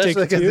It Especially Takes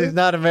because Two. he's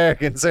not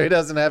American, so he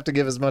doesn't have to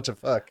give as much a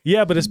fuck.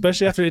 Yeah, but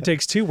especially after It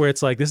Takes Two, where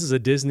it's like this is a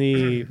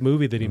Disney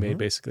movie that he made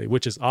basically,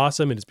 which is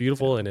awesome and it's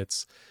beautiful and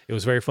it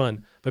was very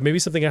fun. But maybe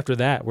something after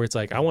that where it's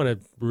like I want to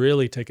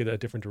really take it a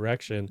different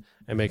direction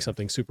and make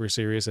something super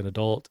serious and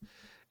adult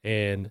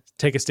and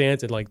take a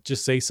stance and like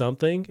just say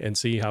something and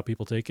see how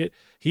people take it.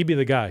 He'd be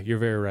the guy. You're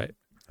very right.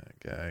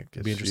 Okay,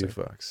 Be interesting.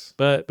 fucks.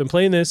 But been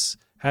playing this.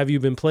 Have you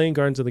been playing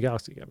Guardians of the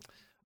Galaxy again?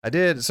 I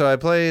did. So I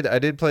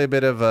did play a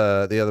bit of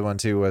the other one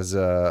too was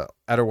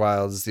Outer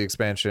Wilds, the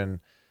expansion.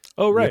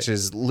 Oh, right. Which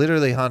is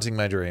literally haunting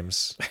my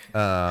dreams. In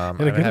a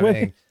good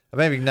way. I'm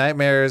having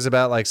nightmares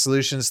about like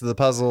solutions to the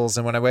puzzles,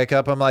 and when I wake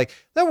up, I'm like,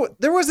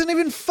 there wasn't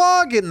even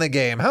fog in the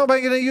game. How am I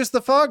going to use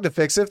the fog to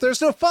fix it if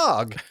there's no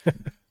fog?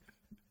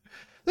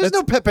 There's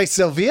no Pepe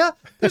Sylvia.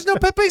 There's no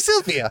Pepe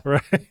Sylvia.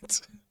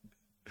 Right.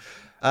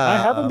 I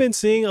haven't been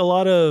seeing a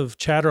lot of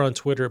chatter on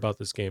Twitter about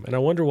this game, and I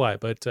wonder why.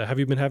 But have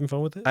you been having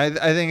fun with it? I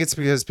think it's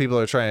because people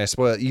are trying to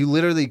spoil it. You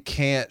literally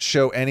can't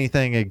show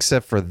anything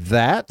except for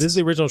that. This is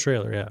the original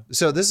trailer, yeah.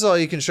 So this is all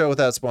you can show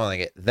without spoiling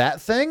it. That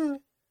thing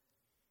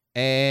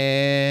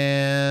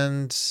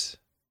and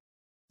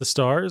The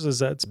stars, is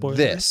that spoiler?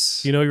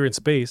 this. You know you're in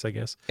space, I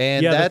guess.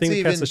 And yeah, the that's thing that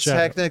even casts the shadow.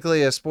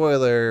 technically a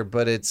spoiler,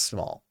 but it's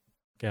small.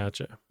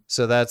 Gotcha.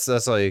 So that's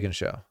all you can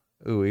show.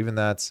 Ooh, even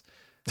that's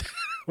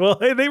Well,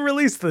 hey, they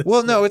released this.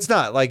 well, no, it's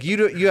not. Like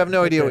you have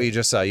no idea Okay. what you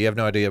just saw. You have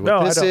no idea what No,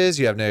 I this don't. is.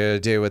 You have no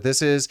idea what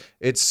this is.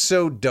 It's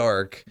so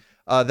dark.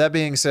 That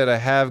being said, I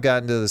have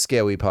gotten to the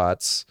scaly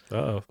pots.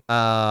 Uh-oh.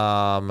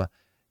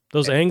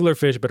 Those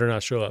anglerfish better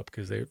not show up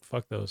because they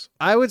fuck those.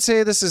 I would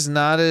say this is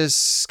not as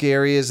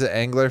scary as the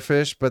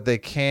anglerfish, but they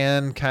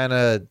can kind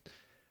of.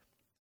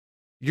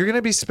 You're going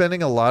to be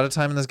spending a lot of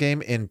time in this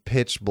game in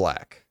pitch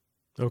black.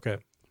 Okay.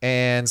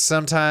 And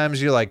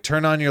sometimes you're like,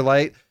 turn on your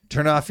light,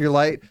 turn off your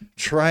light,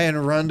 try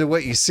and run to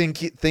what you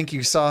think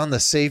you saw in the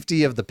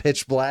safety of the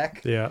pitch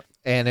black. Yeah.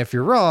 And if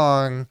you're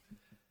wrong,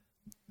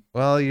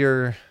 well,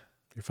 you're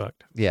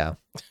fucked. yeah.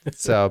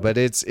 So, but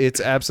it's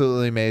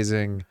absolutely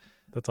amazing.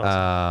 That's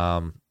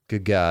awesome.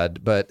 Good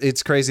God. But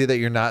it's crazy that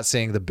you're not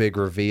seeing the big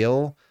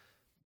reveal.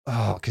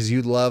 Oh, because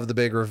you love the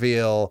big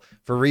reveal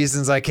for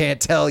reasons I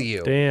can't tell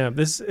you. Damn.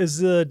 This is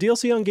the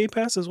DLC on Game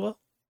Pass as well?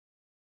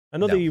 I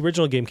know No. the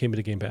original game came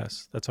to Game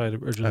Pass. That's how I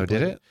originally Oh, played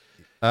did it?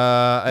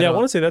 I I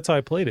want to say that's how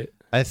I played it.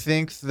 I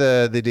think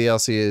the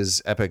DLC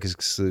is Epic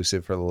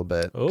exclusive for a little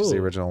bit because the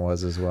Oh. original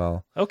was as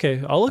well.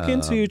 Okay. I'll look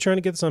into trying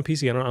to get this on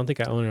PC. I don't think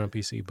I own it on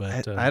PC,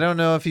 but I don't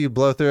know if you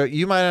blow through it.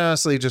 You might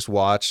honestly just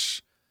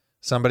watch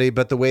somebody,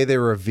 but the way they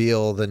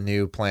reveal the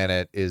new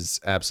planet is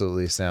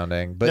absolutely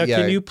astounding. But now, yeah,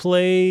 can you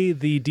play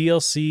the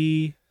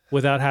DLC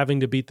without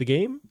having to beat the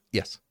game?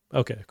 yes.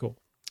 Okay, cool.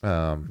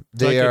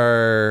 They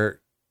are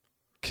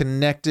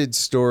connected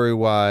story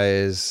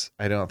wise.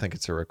 I don't think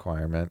it's a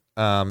requirement.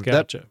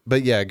 Gotcha.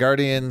 But yeah,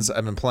 Guardians,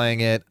 I've been playing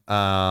it.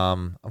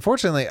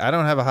 Unfortunately, I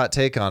don't have a hot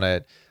take on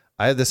it.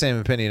 I have the same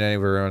opinion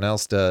everyone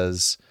else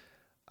does.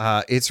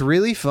 It's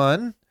really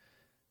fun.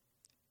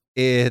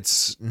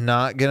 It's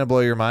not gonna blow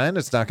your mind.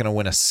 It's not gonna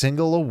win a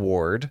single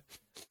award.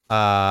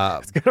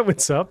 It's gotta win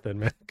something,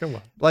 man. Come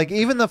on. Like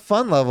even the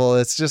fun level,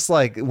 it's just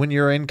like when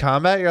you're in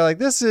combat, you're like,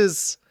 this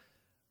is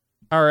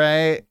all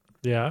right.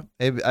 Yeah.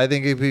 I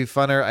think it'd be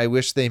funner. I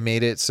wish they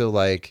made it so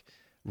like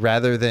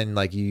rather than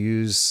like you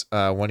use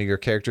one of your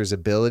character's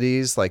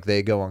abilities, like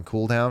they go on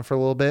cooldown for a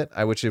little bit.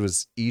 I wish it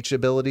was each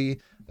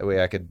ability. That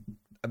way I could.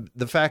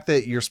 The fact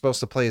that you're supposed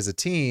to play as a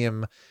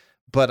team,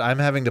 but I'm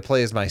having to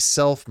play as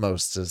myself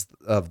most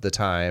of the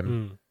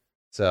time.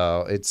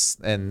 So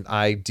and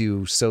I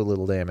do so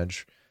little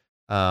damage.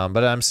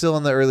 But I'm still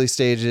in the early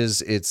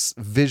stages. It's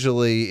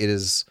visually, it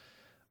is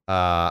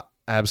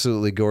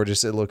absolutely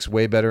gorgeous. It looks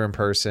way better in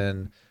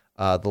person.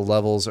 The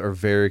levels are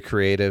very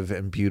creative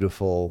and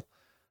beautiful.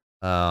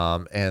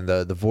 And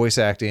the voice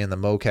acting and the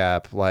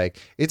mocap, like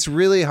it's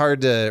really hard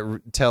to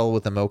tell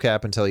with the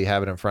mocap until you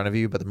have it in front of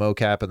you. But the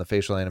mocap and the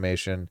facial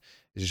animation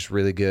is just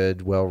really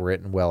good, well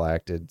written, well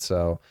acted.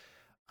 So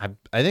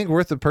I think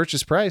worth the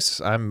purchase price.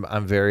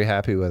 I'm very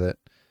happy with it.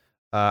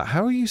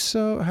 How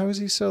is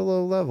he so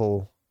low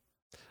level?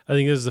 I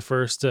think this is the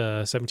first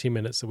 17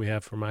 minutes that we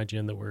have from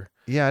IGN that we're.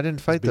 Yeah, I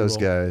didn't fight those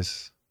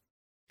guys.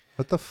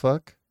 What the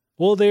fuck?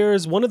 Well,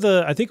 there's one of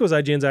the, I think it was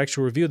IGN's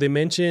actual review. They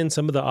mentioned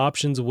some of the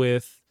options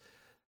with,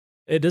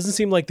 it doesn't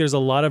seem like there's a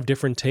lot of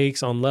different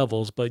takes on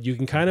levels, but you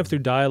can kind of through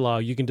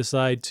dialogue, you can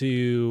decide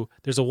to,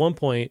 there's a one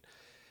point,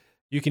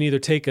 you can either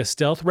take a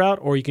stealth route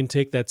or you can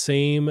take that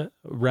same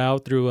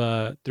route through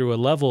a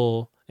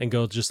level and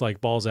go just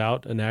like balls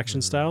out an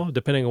action style,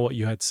 depending on what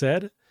you had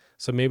said.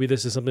 So maybe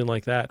this is something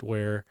like that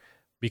where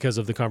because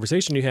of the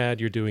conversation you had,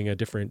 you're doing a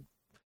different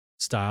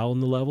style in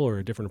the level or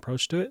a different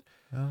approach to it.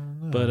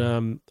 But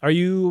are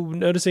you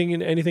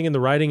noticing anything in the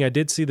writing? I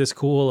did see this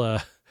cool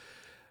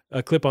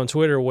a clip on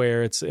Twitter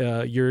where it's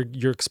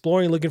you're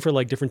exploring, looking for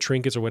like different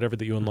trinkets or whatever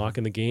that you unlock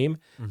in the game,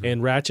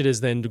 and Ratchet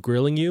is then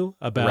grilling you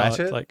about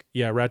Ratchet?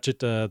 Ratchet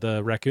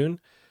the raccoon.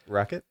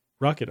 Rocket?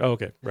 Rocket. Oh,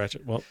 okay,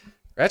 Ratchet. Well,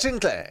 Ratchet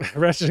and Clank.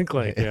 Ratchet and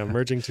Clank, yeah,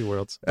 merging two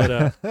worlds.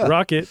 But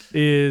Rocket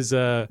is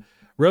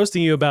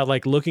roasting you about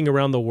like looking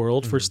around the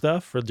world for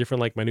stuff, for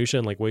different like minutia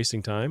and like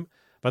wasting time.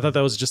 But I thought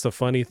that was just a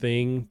funny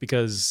thing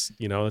because,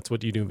 you know, that's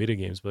what you do in video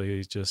games, but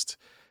he just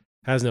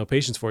has no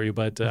patience for you.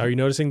 But are you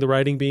noticing the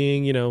writing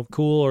being, you know,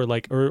 cool or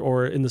like,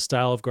 or in the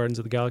style of Guardians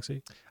of the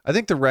Galaxy? I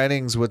think the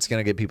writing's what's going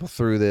to get people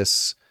through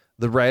this.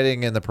 The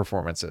writing and the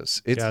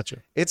performances. Gotcha.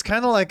 It's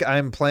kind of like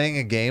I'm playing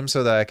a game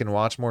so that I can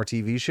watch more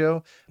TV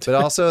show, but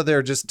also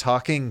they're just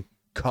talking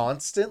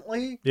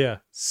constantly. Yeah.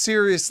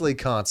 Seriously,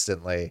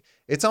 constantly.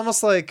 It's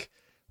almost like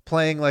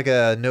playing like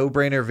a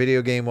no-brainer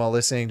video game while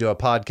listening to a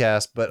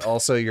podcast, but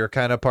also you're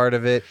kind of part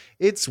of it.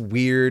 It's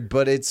weird,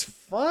 but it's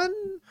fun.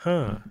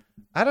 Huh.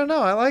 I don't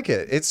know. I like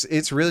it.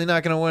 It's really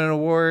not going to win an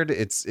award.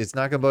 It's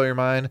not going to blow your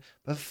mind,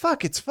 but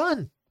fuck, it's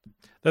fun.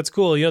 That's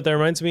cool. You know, that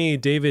reminds me,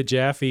 David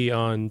Jaffe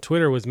on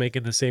Twitter was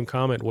making the same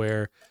comment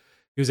where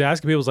he was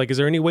asking people, was like, is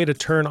there any way to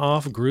turn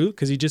off Groot?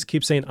 Because he just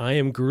keeps saying, I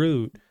am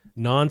Groot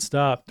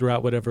nonstop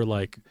throughout whatever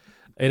like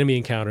enemy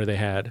encounter they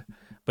had.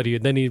 But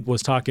then he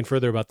was talking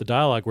further about the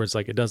dialogue where it's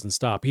like, it doesn't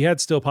stop. He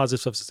had still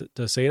positive stuff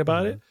to say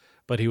about it,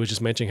 but he was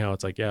just mentioning how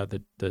it's like, yeah,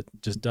 that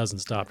just doesn't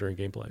stop during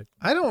gameplay.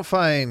 I don't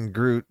find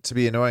Groot to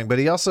be annoying, but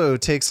he also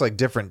takes like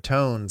different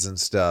tones and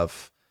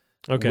stuff.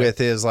 Okay. With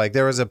his, like,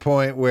 there was a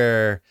point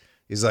where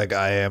he's like,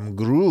 I am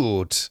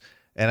Groot.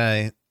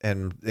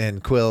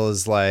 And Quill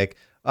is like,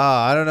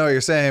 I don't know what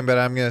you're saying, but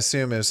I'm going to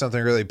assume it was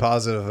something really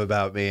positive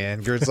about me.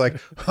 And Groot's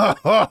like,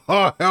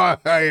 I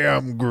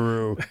am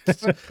Groot.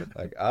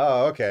 Like,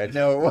 oh, okay.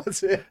 No, it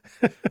wasn't.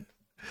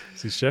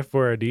 Is he Chef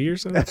Boyardee or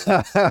something?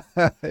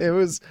 It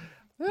was,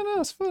 I don't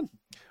know, it's fun.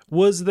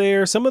 Was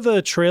there some of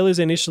the trailers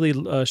they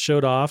initially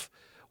showed off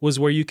was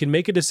where you can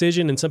make a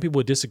decision and some people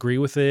would disagree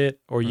with it,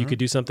 or you could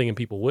do something and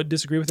people would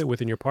disagree with it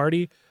within your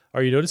party?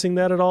 Are you noticing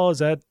that at all? Does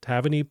that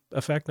have any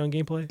effect on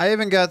gameplay? I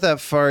haven't got that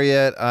far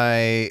yet.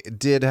 I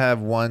did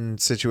have one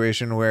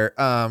situation where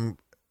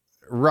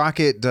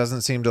Rocket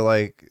doesn't seem to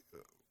like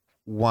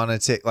want to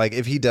take, like,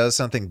 if he does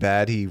something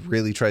bad, he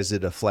really tries to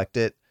deflect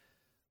it.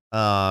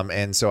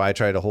 And so I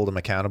try to hold him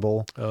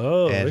accountable.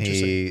 Oh, and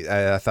interesting.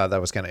 I thought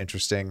that was kind of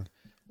interesting.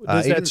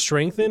 Does that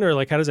strengthen, or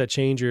like how does that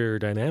change your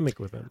dynamic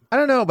with him? I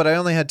don't know, but I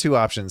only had two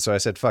options, so I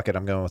said, fuck it,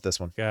 I'm going with this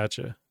one.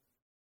 Gotcha.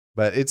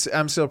 But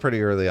I'm still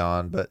pretty early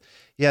on. But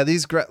yeah,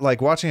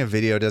 like watching a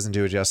video doesn't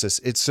do it justice.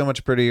 It's so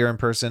much prettier in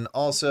person.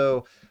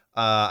 Also,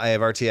 I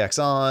have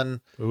RTX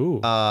on.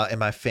 Ooh. And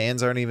my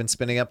fans aren't even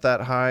spinning up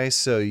that high.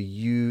 So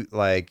you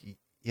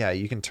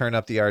can turn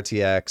up the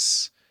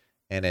RTX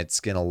and it's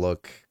going to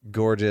look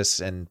gorgeous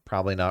and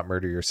probably not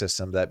murder your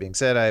system. That being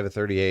said, I have a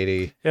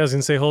 3080. Yeah, I was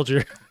going to say, hold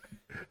your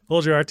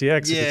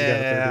RTX. Yeah,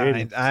 you got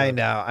a 3080,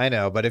 I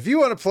know. But if you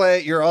want to play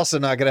it, you're also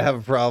not going to have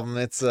a problem.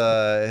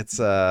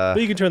 But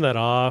you can turn that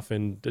off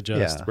and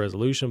adjust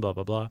resolution, blah,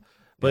 blah, blah.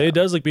 But it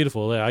does look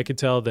beautiful. I could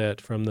tell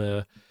that from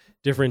the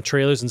different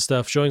trailers and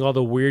stuff, showing all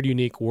the weird,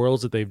 unique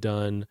worlds that they've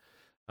done.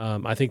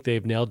 I think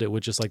they've nailed it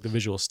with just like the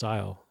visual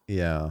style.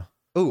 Yeah.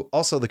 Oh,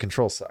 also the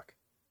controls suck.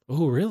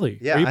 Oh, really?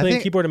 Yeah. Are you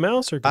playing keyboard and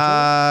mouse or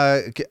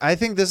controller? I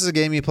think this is a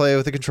game you play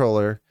with a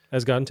controller.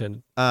 As God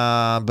intended.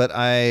 But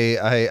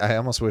I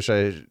almost wish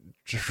I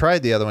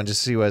tried the other one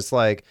just to see what it's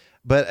like.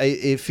 But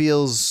it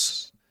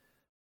feels,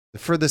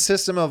 for the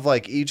system of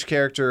like each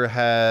character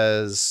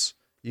has,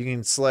 you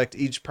can select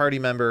each party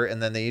member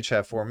and then they each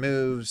have 4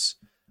 moves.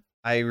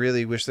 I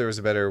really wish there was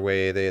a better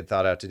way they had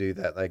thought out to do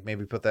that. Like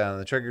maybe put that on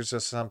the triggers or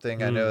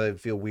something. I know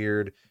it'd feel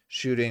weird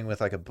shooting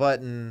with like a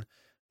button,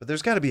 but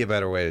there's got to be a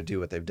better way to do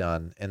what they've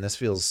done. And this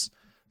feels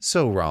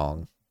so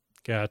wrong.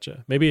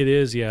 Gotcha. Maybe it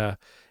is,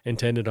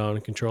 intended on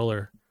a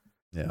controller.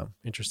 Yeah.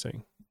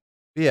 Interesting.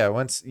 Yeah,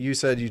 once you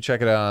said you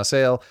check it out on a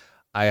sale,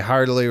 I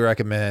heartily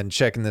recommend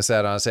checking this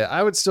out on a sale.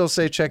 I would still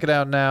say check it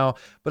out now,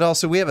 but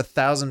also we have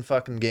 1,000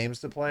 fucking games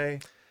to play.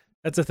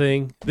 That's a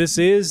thing. This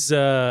is,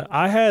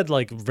 I had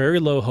like very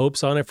low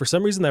hopes on it. For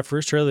some reason, that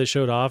first trailer they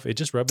showed off, it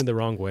just rubbed me the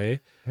wrong way.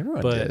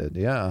 Everyone did,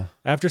 yeah.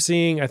 After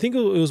seeing, I think it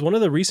was one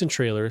of the recent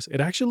trailers,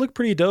 it actually looked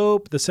pretty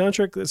dope. The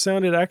soundtrack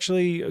sounded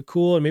actually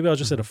cool, and maybe I was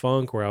just at a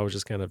funk where I was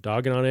just kind of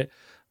dogging on it.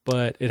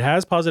 But it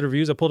has positive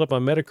reviews. I pulled up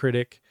on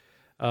Metacritic.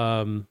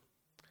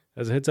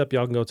 As a heads up,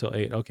 y'all can go till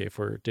 8. Okay,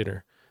 for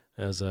dinner.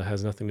 As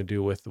has nothing to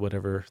do with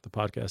whatever the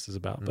podcast is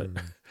about. But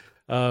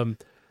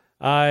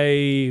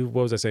what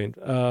was I saying?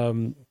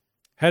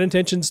 Had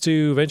intentions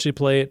to eventually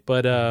play it,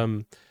 but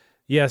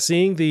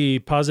seeing the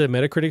positive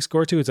Metacritic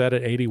score too, it's at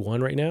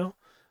 81 right now.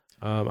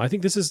 I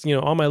think this is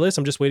on my list.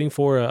 I'm just waiting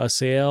for a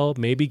sale,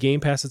 maybe Game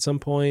Pass at some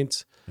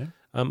point. Yeah.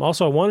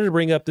 Also, I wanted to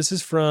bring up, this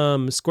is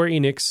from Square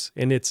Enix,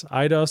 and it's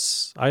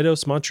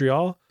Eidos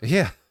Montreal.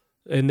 Yeah.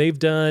 And they've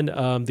done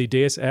the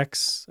Deus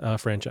Ex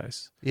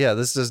franchise. Yeah,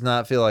 this does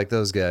not feel like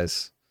those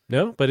guys.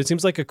 No, but it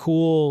seems like a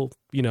cool,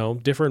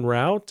 different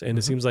route. And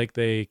it seems like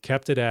they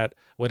kept it at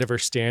whatever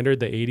standard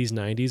the 80s,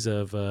 90s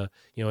of, a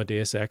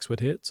Deus Ex would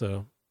hit.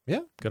 So,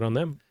 yeah, good on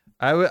them.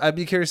 I'd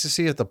be curious to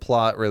see if the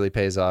plot really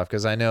pays off,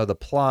 because I know the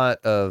plot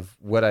of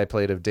what I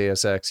played of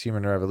Deus Ex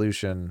Human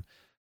Revolution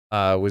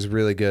was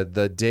really good.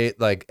 The date,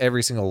 like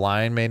every single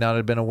line may not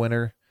have been a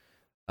winner.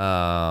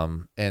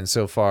 And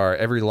so far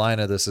every line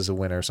of this is a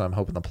winner. So I'm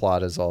hoping the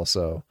plot is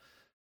also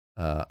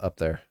up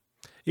there.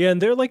 Yeah.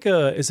 And they're like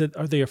are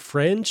they a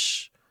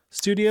French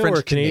studio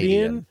or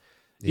Canadian?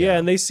 Yeah.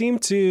 And they seem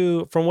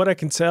to, from what I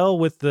can tell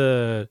with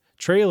the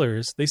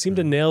trailers, they seem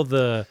to nail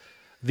the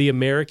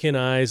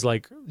Americanized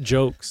like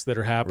jokes that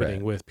are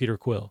happening with Peter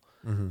Quill.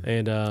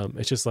 And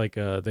it's just like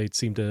they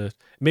seem to,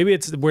 maybe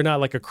we're not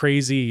like a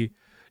crazy,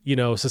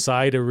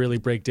 society to really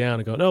break down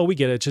and go, no, we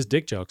get it. It's just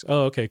dick jokes.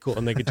 Oh, okay, cool.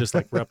 And they could just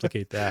like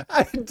replicate that.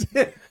 I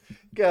did.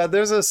 God,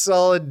 there's a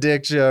solid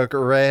dick joke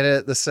right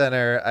at the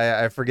center.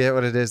 I forget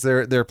what it is.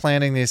 They're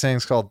planning these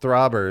things called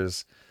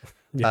throbbers.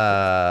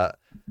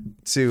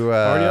 To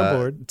already on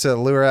board to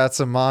lure out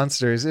some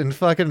monsters, and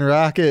fucking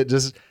Rocket,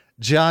 just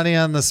Johnny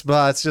on the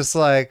spot's just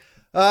like,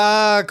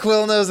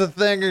 Quill knows a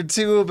thing or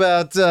two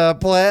about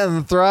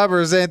planting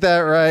throbbers, ain't that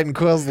right? And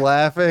Quill's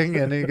laughing,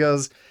 and he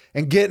goes,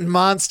 and getting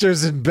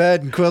monsters in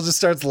bed, and Quill just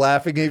starts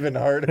laughing even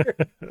harder.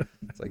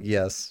 It's like,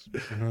 yes.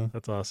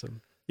 That's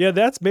awesome. Yeah,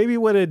 that's maybe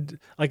what the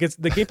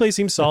gameplay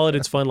seems solid.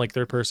 It's fun, like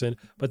third person,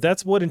 but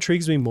that's what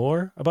intrigues me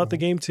more about the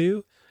game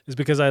too, is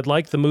because I'd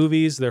like the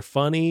movies. They're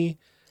funny.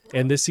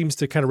 And this seems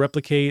to kind of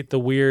replicate the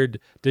weird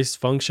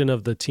dysfunction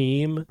of the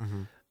team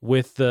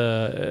with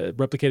the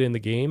replicated in the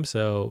game.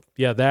 So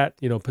yeah, that,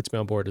 puts me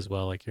on board as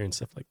well, like hearing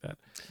stuff like that.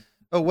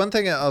 Oh, one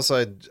thing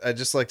also I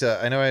just like to,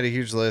 I know I had a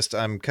huge list.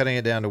 I'm cutting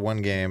it down to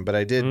one game, but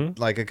I did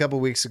like a couple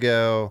weeks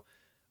ago.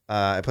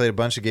 I played a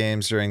bunch of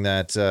games during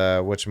that,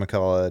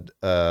 whatchamacallit,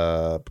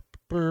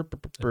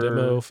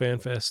 Demo Fan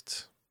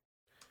Fest,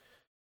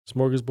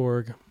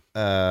 Smorgasborg.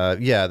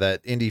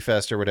 That Indie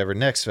Fest or whatever,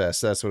 Next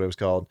Fest. That's what it was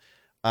called.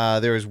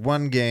 There was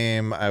one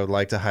game I would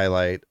like to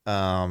highlight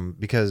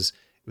because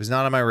it was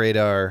not on my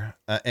radar.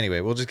 Anyway,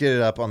 we'll just get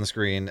it up on the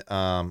screen.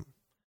 Young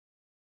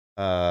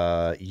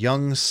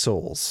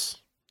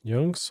Souls.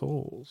 Young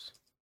Souls.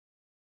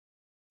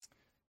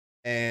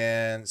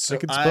 And so I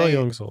could spell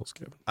Young Souls,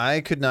 Kevin. I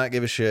could not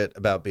give a shit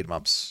about beat 'em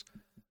ups.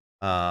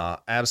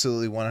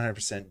 Absolutely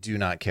 100% do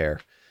not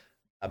care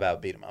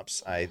about beat 'em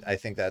ups. I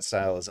think that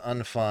style is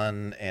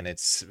unfun and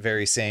it's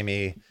very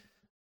samey.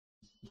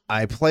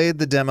 I played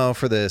the demo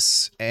for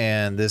this,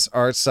 and this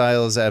art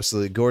style is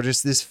absolutely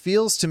gorgeous. This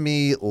feels to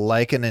me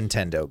like a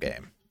Nintendo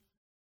game.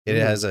 It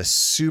has a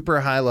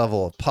super high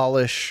level of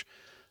polish.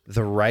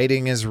 The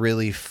writing is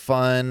really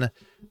fun.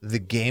 The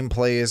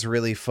gameplay is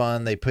really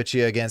fun. They put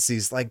you against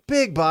these like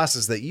big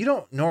bosses that you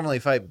don't normally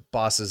fight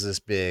bosses this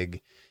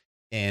big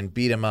and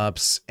beat 'em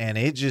ups, and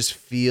it just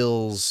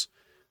feels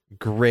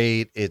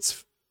great.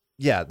 It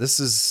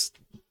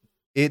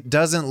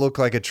doesn't look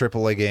like a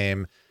AAA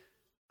game.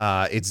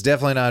 It's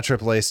definitely not a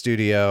AAA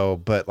studio,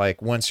 but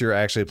like once you're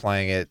actually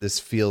playing it, this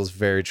feels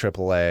very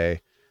AAA.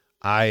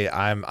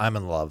 I'm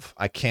in love.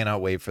 I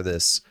cannot wait for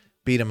this.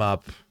 Beat 'em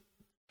up.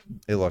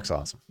 It looks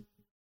awesome.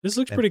 This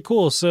looks pretty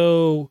cool.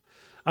 So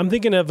I'm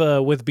thinking of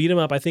with beat 'em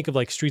up, I think of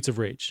like Streets of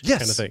Rage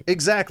kind of thing.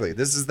 Exactly.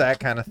 This is that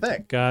kind of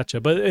thing.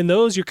 Gotcha. But in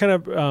those, you're kind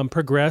of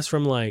progress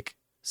from like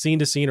scene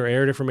to scene or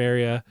area from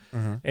area,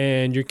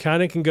 and you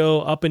kind of can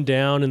go up and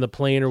down in the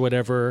plane or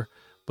whatever.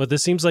 But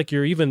this seems like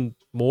you're even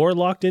more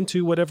locked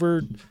into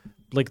whatever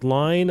like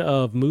line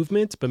of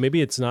movement, but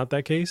maybe it's not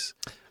that case.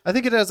 I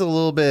think it has a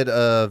little bit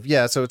of,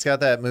 so it's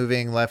got that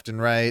moving left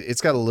and right.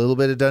 It's got a little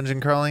bit of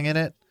dungeon crawling in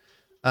it.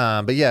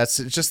 But yeah, it's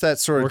just that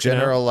sort of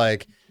general,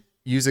 like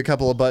use a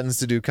couple of buttons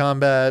to do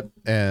combat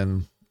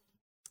and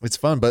it's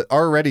fun. But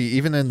already,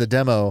 even in the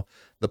demo,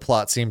 the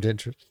plot seemed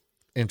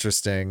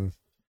interesting.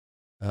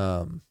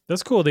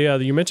 That's cool.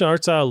 You mentioned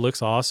art style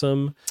looks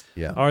awesome.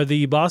 Yeah. Are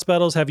the boss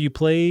battles, have you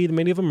played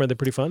many of them? Are they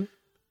pretty fun?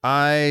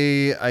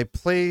 I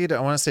played, I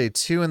want to say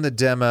 2 in the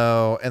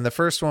demo, and the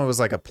first one was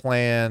like a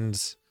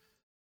planned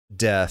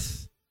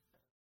death.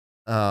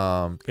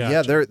 Gotcha.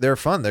 Yeah, they're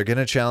fun. They're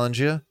gonna challenge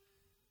you,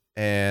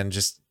 and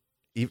just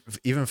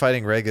even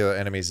fighting regular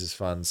enemies is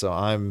fun. So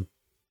I'm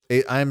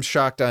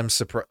shocked. I'm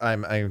surprised.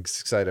 I'm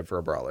excited for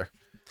a brawler.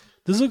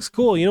 This looks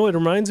cool. You know, it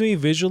reminds me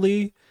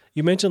visually.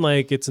 You mentioned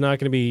like it's not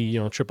going to be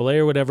AAA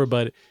or whatever,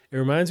 but it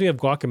reminds me of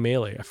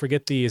Guacamelee. I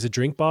forget is it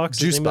Drinkbox?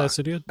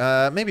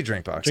 Juicebox. Maybe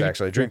Drinkbox.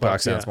 Actually, Drinkbox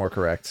sounds more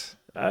correct.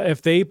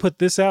 If they put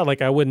this out,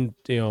 like I wouldn't,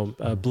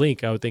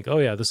 blink. I would think, oh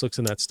yeah, this looks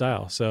in that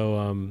style.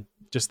 So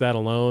just that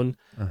alone.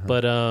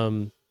 But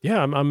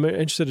yeah, I'm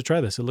interested to try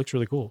this. It looks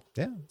really cool.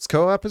 Yeah, it's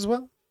co-op as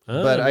well.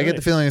 But I get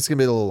the feeling it's gonna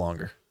be a little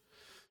longer.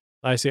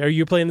 I see. Are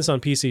you playing this on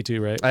PC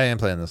too, right? I am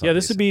playing this on PC.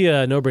 This would be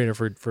a no-brainer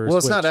for Well,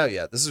 it's Switch. not out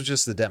yet. This is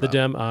just the demo.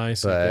 I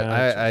see. But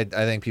gotcha.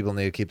 I think people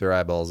need to keep their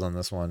eyeballs on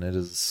this one. It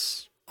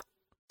is...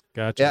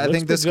 Gotcha. Yeah, I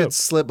think this could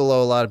slip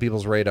below a lot of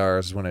people's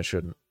radars when it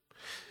shouldn't.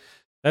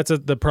 That's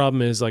the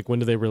problem is like when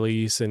do they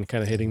release and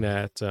kind of hitting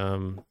that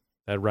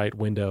that right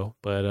window.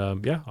 But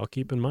yeah, I'll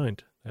keep in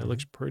mind. That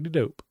looks pretty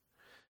dope.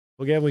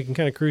 Well, again, we can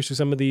kind of cruise through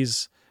some of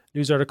these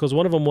news articles.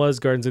 One of them was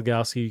Guardians of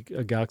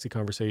the Galaxy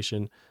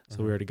Conversation.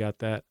 So we already got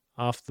that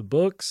off the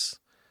books.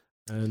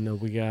 And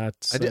we got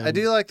I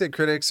do like that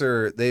critics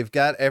they've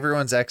got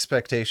everyone's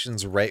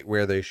expectations right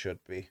where they should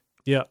be.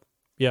 Yeah.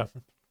 Yeah.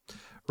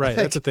 Right.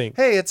 That's the thing.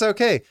 Hey, it's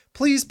okay.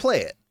 Please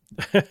play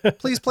it.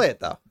 Please play it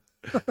though.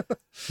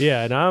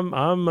 Yeah, and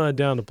I'm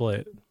down to play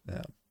it.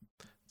 Yeah.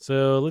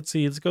 So let's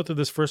see. Let's go through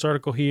this first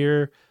article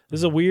here. This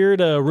is a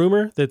weird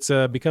rumor that's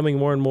becoming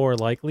more and more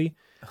likely.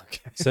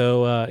 Okay.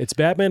 So it's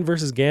Batman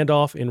versus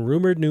Gandalf in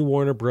rumored new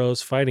Warner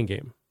Bros. Fighting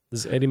game.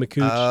 This is Eddie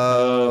McCooch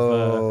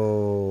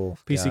of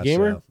PC gotcha.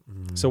 Gamer.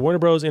 So Warner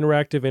Bros.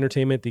 Interactive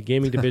Entertainment, the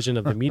gaming division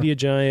of the media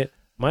giant,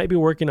 might be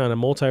working on a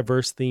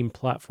multiverse-themed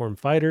platform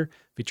fighter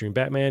featuring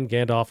Batman,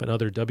 Gandalf, and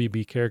other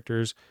WB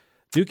characters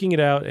duking it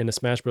out in a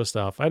Smash Bros.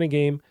 Style fighting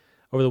game.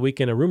 Over the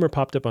weekend, a rumor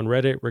popped up on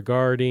Reddit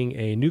regarding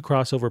a new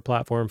crossover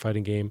platform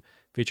fighting game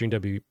featuring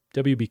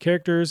WB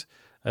characters.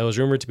 It was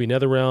rumored to be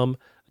NetherRealm.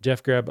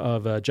 Jeff Grubb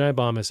of Giant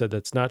Bomb has said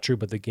that's not true,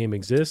 but the game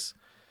exists.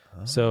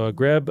 Oh. So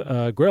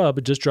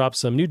Grubb just dropped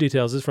some new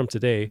details. This is from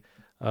today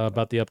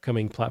about the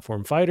upcoming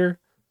platform fighter.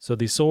 So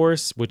the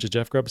source, which is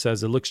Jeff Grubb,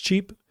 says it looks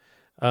cheap,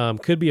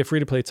 could be a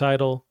free-to-play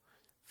title.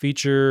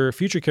 Future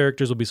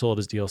characters will be sold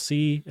as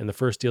DLC, and the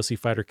first DLC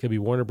fighter could be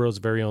Warner Bros.'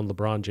 very own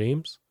LeBron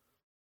James.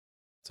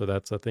 So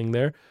that's a thing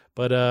there.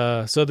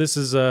 But so this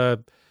is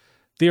a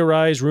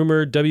theorized,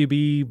 rumored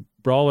WB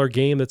brawler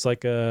game that's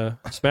like a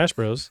Smash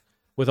Bros.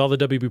 With all the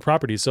WB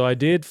properties. So I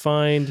did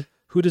find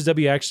who does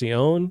W actually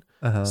own.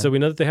 So we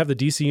know that they have the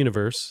DC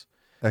universe.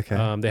 Okay.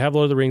 They have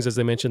Lord of the Rings, as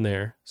they mentioned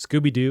there.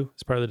 Scooby-Doo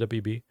is part of the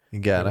WB. You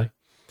got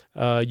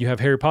it. You have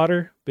Harry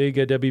Potter, big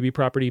WB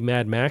property.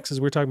 Mad Max, as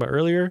we were talking about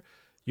earlier.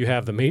 You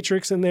have The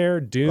Matrix in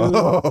there. Dune.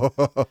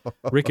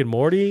 Rick and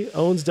Morty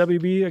owns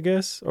WB, I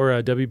guess. Or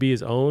WB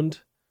is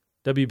owned.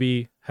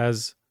 WB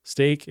has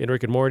stake in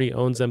Rick and Morty,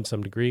 owns them to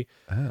some degree.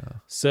 Oh.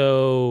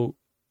 So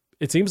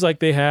it seems like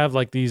they have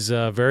like these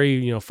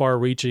very,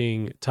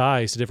 far-reaching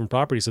ties to different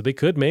properties. So they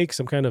could make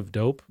some kind of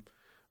dope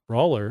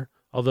brawler.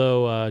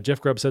 Although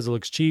Jeff Grubb says it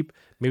looks cheap.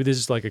 Maybe this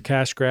is like a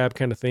cash grab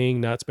kind of thing,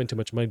 not spend too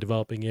much money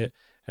developing it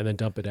and then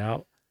dump it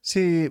out.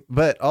 See,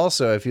 but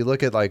also if you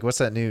look at like, what's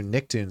that new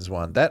Nicktoons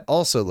one? That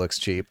also looks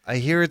cheap. I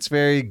hear it's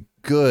very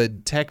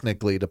good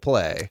technically to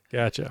play.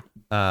 Gotcha.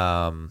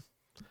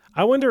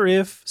 I wonder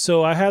if,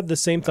 so I had the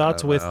same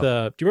thoughts with,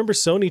 do you remember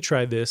Sony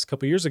tried this a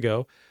couple years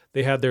ago?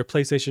 They had their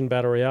PlayStation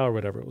Battle Royale or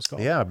whatever it was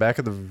called. Yeah, back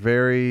at the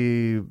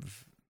very,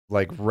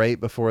 like right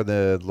before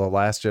the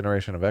last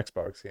generation of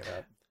Xbox came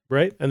out.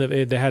 Right? And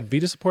they had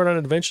Vita support on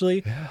it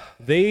eventually. Yeah.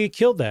 They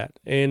killed that.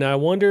 And I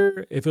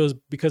wonder if it was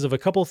because of a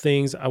couple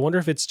things. I wonder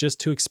if it's just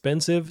too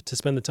expensive to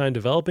spend the time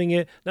developing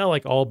it. Not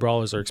like all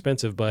brawlers are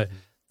expensive, but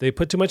they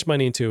put too much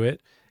money into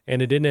it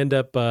and it didn't end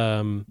up,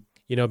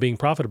 being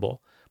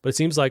profitable. But it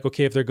seems like,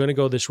 okay, if they're going to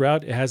go this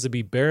route, it has to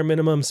be bare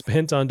minimum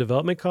spent on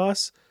development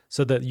costs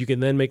so that you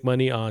can then make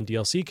money on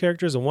DLC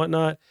characters and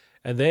whatnot.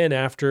 And then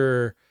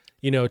after,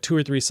 2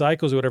 or 3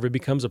 cycles or whatever, it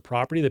becomes a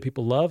property that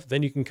people love,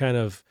 then you can kind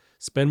of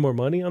spend more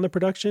money on the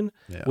production.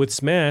 Yeah. With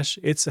Smash,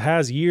 it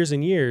has years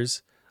and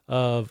years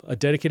of a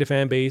dedicated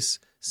fan base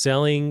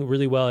selling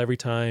really well every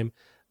time.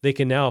 They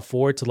can now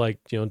afford to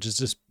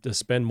just to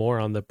spend more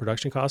on the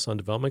production costs, on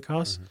development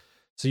costs. Mm-hmm.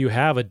 So you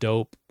have a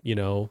dope,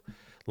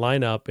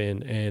 lineup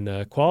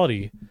and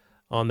quality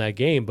on that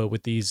game. But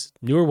with these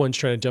newer ones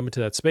trying to jump into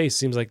that space,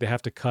 seems like they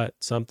have to cut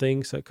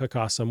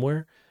costs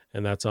somewhere,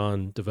 and that's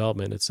on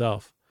development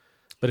itself.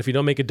 But if you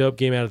don't make a dope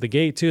game out of the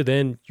gate too,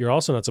 then you're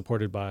also not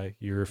supported by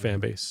your fan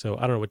base. So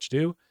I don't know what you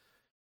do,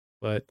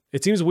 but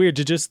it seems weird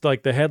to just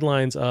like the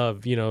headlines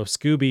of,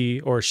 Scooby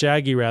or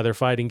Shaggy rather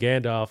fighting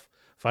Gandalf,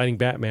 fighting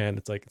Batman.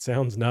 It's like, it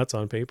sounds nuts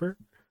on paper.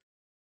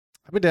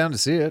 I'd be down to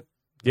see it.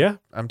 Yeah.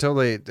 But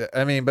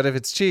if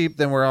it's cheap,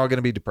 then we're all going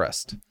to be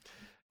depressed.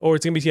 Or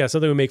it's going to be,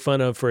 something we make fun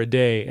of for a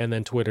day and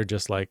then Twitter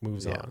just like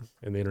moves on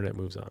and the internet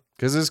moves on.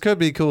 Because this could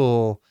be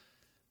cool.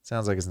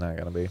 Sounds like it's not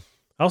going to be.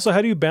 Also,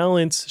 how do you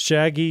balance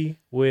Shaggy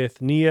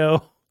with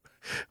Neo,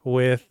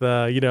 with,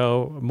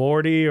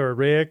 Morty or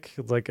Rick?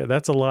 Like,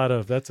 that's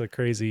a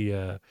crazy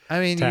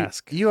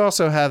task. You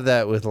also have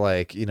that with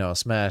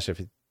Smash if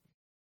you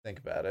think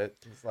about it.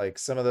 It's like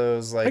some of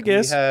those, like, I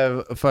guess. We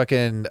have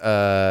fucking,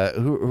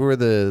 who are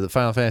the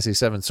Final Fantasy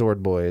VII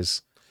Sword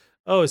Boys?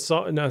 Oh, it's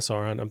not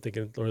Sauron. I'm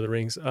thinking Lord of the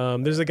Rings.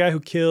 There's a guy who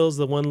kills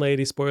the one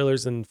lady,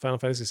 spoilers, in Final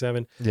Fantasy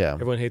VII. Yeah.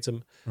 Everyone hates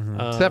him. Mm-hmm.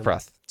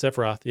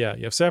 Sephiroth, yeah.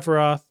 You have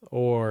Sephiroth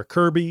or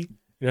Kirby.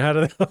 How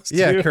do those two?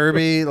 Yeah,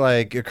 Kirby,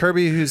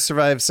 Kirby who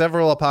survived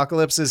several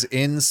apocalypses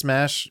in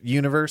Smash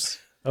universe.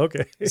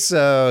 Okay.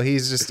 So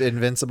he's just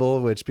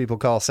invincible, which people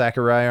call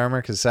Sakurai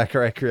armor because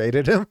Sakurai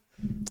created him.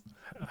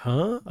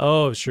 Huh?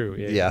 Oh, true.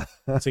 Yeah.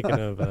 I'm thinking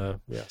of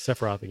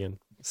Sephiroth again.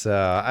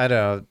 So I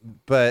don't,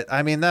 but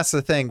that's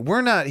the thing.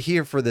 We're not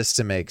here for this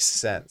to make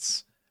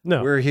sense.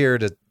 No, we're here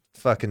to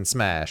fucking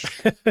smash.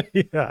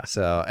 Yeah.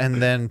 So,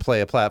 and then play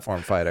a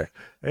platform fighter.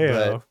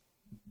 Yeah.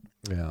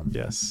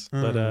 Yes.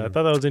 But I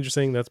thought that was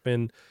interesting. That's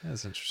going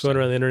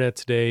around the internet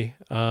today.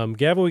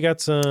 Gavin, we got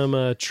some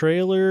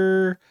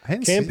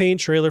campaign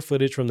trailer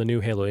footage from the new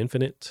Halo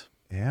Infinite.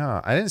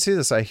 Yeah. I didn't see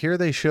this. I hear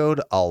they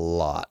showed a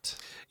lot.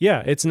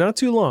 Yeah, it's not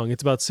too long.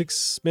 It's about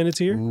 6 minutes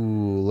here.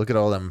 Ooh, look at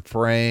all them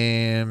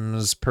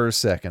frames per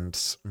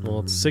second.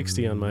 Well, it's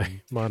 60 on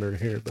my monitor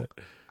here, but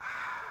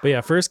But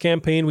yeah, first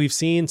campaign we've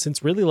seen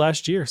since really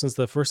last year, since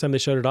the first time they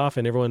shut it off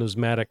and everyone was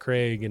mad at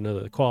Craig and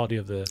the quality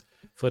of the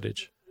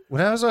footage.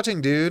 When I was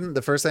watching Dune,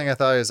 the first thing I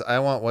thought is, I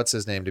want what's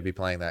his name to be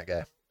playing that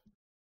guy.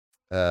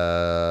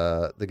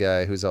 The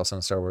guy who's also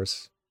in Star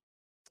Wars.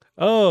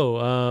 Oh,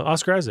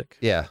 Oscar Isaac.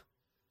 Yeah.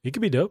 He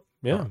could be dope.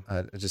 Yeah.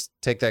 Just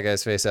take that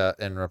guy's face out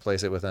and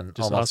replace it with an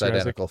Just almost Oscar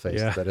identical Isaac.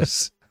 face. Yeah. That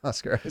is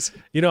Oscar Isaac.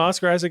 You know,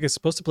 Oscar Isaac is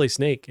supposed to play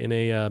Snake in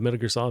a Metal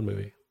Gear Solid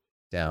movie,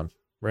 Down.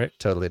 right?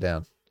 Totally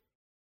down.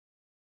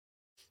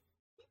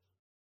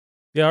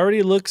 Yeah,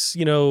 already looks,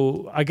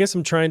 I guess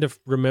I'm trying to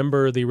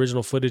remember the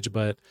original footage,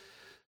 but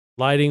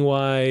lighting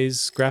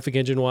wise, graphic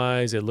engine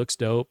wise, it looks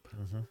dope.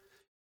 Mm-hmm.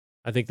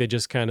 I think they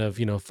just kind of,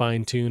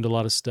 fine tuned a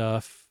lot of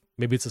stuff.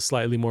 Maybe it's a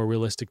slightly more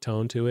realistic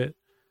tone to it.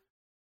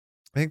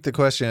 I think the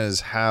question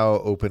is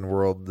how open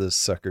world this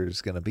sucker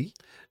is going to be.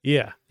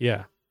 Yeah,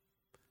 yeah.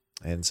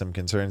 And some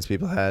concerns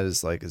people had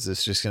is like, is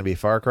this just going to be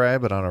Far Cry,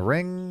 but on a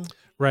ring?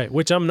 Right,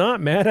 which I'm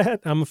not mad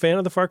at. I'm a fan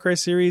of the Far Cry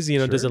series.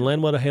 Does it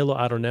lend well to Halo?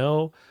 I don't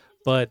know.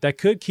 But that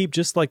could keep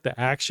just like the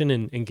action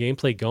and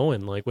gameplay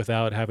going, like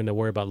without having to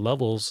worry about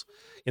levels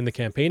in the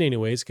campaign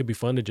anyways. It could be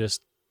fun to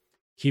just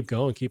keep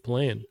going, keep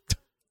playing.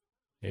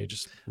 Yeah,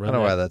 just run I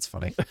don't know why that's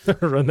funny.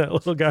 run that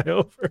little guy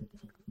over.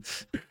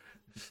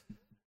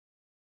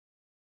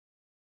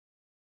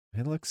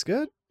 It looks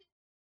good.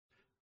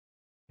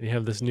 And you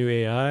have this new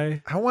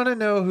AI. I want to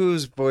know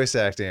who's voice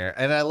acting her.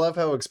 And I love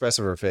how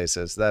expressive her face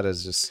is. That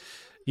is just...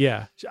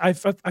 Yeah, I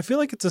feel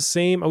like it's the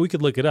same. We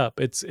could look it up.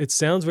 It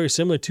sounds very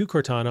similar to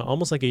Cortana,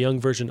 almost like a young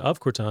version of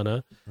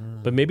Cortana,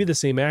 but maybe the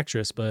same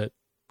actress, but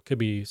could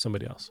be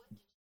somebody else.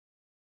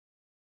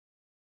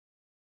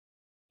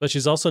 But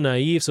she's also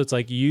naive, so it's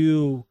like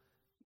you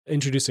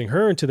introducing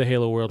her into the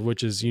Halo world,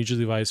 which is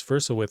usually vice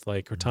versa with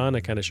like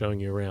Cortana kind of showing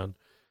you around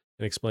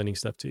and explaining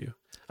stuff to you.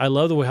 I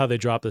love the way how they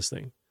drop this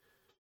thing.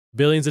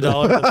 Billions of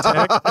dollars of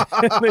tech,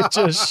 and they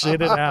just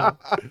shit it out.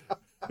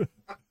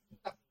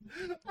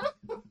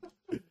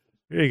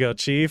 Here you go,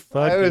 Chief.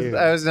 Fuck you.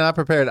 I was not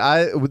prepared.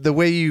 The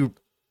way you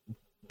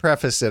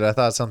prefaced it, I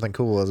thought something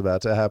cool was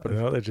about to happen.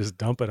 No, they just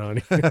dump it on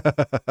you.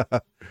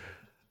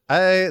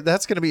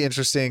 That's going to be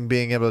interesting,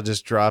 being able to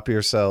just drop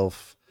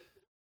yourself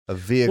a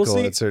vehicle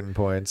at certain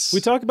points. We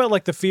talk about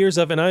like the fears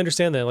of, and I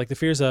understand that, like the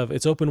fears of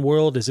it's open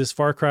world. Is this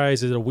Far Cry?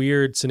 Is it a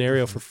weird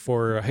scenario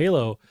for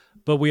Halo?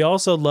 But we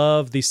also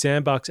love the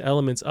sandbox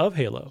elements of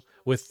Halo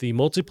with the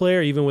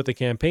multiplayer, even with the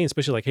campaign,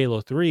 especially like Halo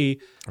 3,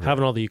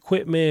 having all the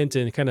equipment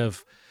and kind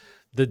of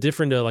the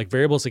different like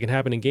variables that can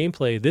happen in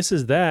gameplay. This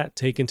is that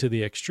taken to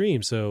the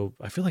extreme. So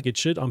I feel like it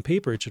should, on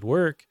paper, it should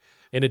work.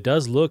 And it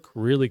does look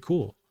really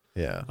cool.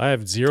 Yeah. I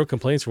have zero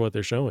complaints for what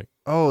they're showing.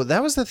 Oh,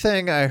 that was the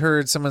thing I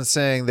heard someone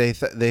saying. They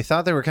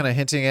thought they were kind of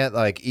hinting at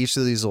like each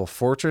of these little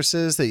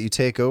fortresses that you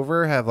take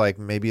over have like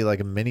maybe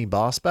like a mini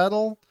boss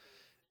battle.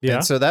 Yeah.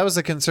 And so that was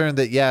a concern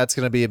that, it's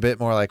going to be a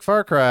bit more like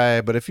Far Cry,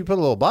 but if you put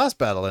a little boss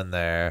battle in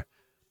there,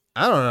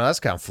 I don't know,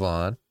 that's kind of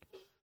fun.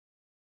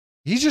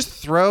 You just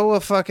throw a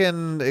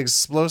fucking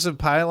explosive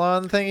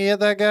pylon thingy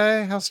at that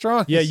guy? How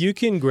strong? Yeah, you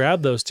can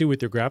grab those too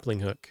with your grappling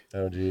hook.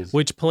 Oh, jeez.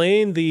 Which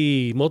playing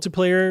the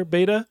multiplayer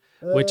beta,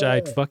 which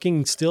I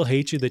fucking still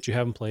hate you that you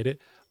haven't played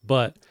it,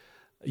 but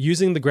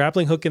using the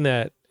grappling hook in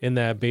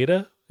that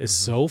beta is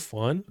so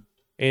fun.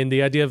 And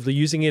the idea of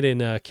using it in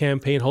a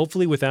campaign,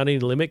 hopefully without any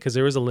limit, because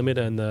there is a limit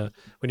on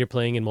when you're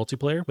playing in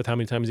multiplayer with how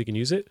many times you can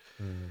use it.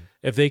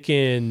 If they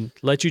can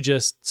let you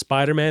just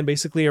Spider-Man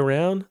basically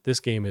around, this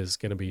game is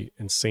going to be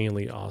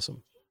insanely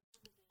awesome.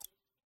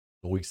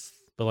 Nice.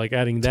 But like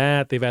adding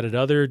that, they've added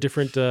other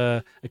different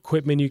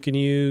equipment you can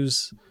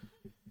use.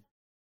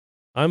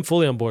 I'm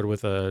fully on board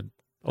with a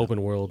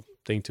open world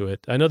thing to it.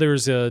 I know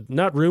there's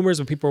not rumors,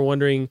 but people are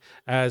wondering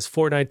as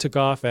Fortnite took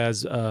off,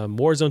 as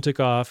Warzone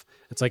took off,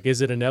 it's like, is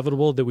it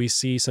inevitable that we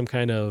see some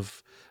kind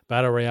of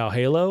Battle Royale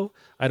Halo?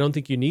 I don't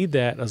think you need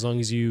that as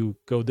long as you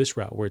go this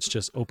route where it's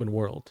just open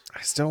world.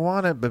 I still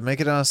want it, but make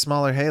it on a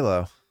smaller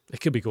Halo. It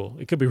could be cool.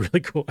 It could be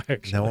really cool,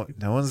 actually.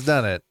 No one's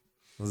done it.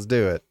 Let's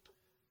do it.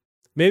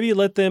 Maybe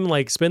let them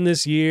like spend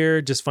this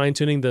year just fine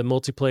tuning the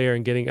multiplayer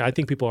and getting, I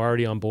think people are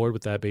already on board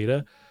with that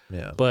beta.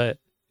 Yeah. But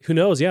who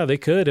knows? Yeah, they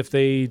could if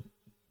they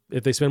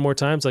spend more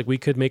time. It's like we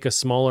could make a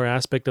smaller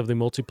aspect of the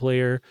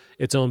multiplayer,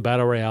 its own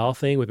battle royale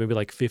thing with maybe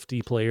like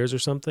 50 players or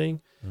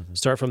something.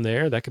 Start from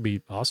there. That could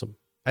be awesome.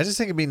 I just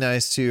think it'd be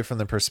nice too from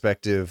the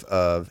perspective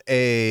of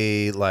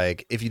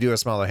like if you do a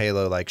smaller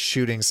Halo, like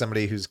shooting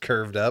somebody who's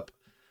curved up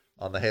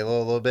on the Halo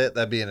a little bit,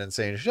 that'd be an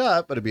insane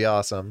shot, but it'd be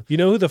awesome. You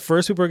know who the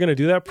first people are going to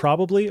do that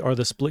probably are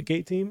the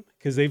Splitgate team,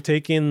 because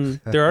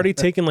they're already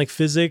taking like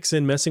physics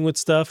and messing with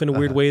stuff in a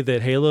weird way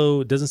that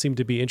Halo doesn't seem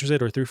to be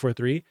interested, or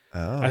 343.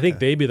 I think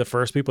they'd be the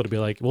first people to be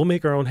like, we'll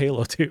make our own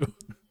Halo too.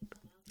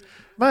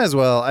 Might as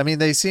well. I mean,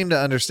 they seem to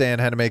understand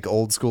how to make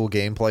old school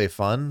gameplay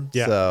fun.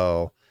 Yeah.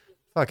 So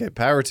fuck it,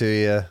 power to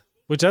you.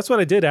 Which that's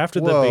what I did after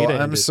the beta ended.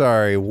 I'm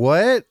sorry.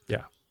 What?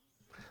 Yeah.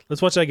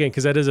 Let's watch that again,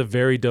 because that is a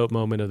very dope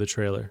moment of the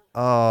trailer.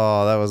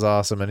 Oh, that was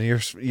awesome. And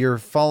you're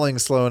falling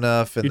slow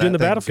enough, and You're doing that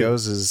the thing battlefield.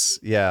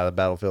 the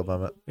battlefield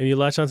moment. And you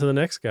latch onto the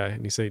next guy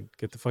and you say,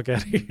 get the fuck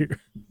out of here.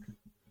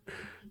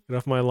 Get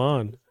off my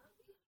lawn.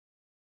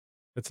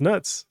 It's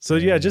nuts. So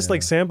yeah, just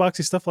like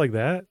sandboxy stuff like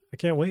that. I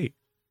can't wait.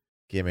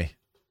 Gimme.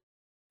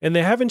 And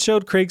they haven't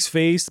showed Craig's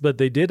face, but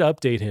they did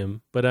update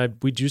him. But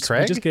we just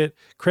get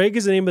Craig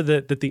is the name of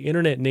that the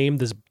internet named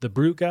the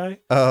Brute guy.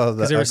 Oh,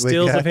 because there were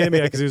stills of him,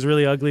 because he was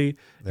really ugly.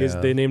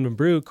 They named him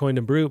Brute, coined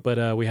him Brute,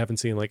 but we haven't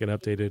seen like an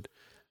updated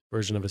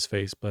version of his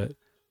face. But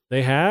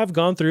they have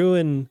gone through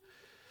and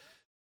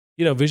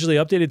visually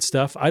updated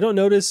stuff. I don't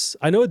notice.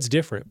 I know it's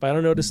different, but I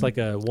don't notice like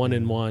a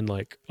 1-in-1.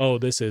 Like, oh,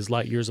 this is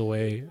light years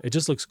away. It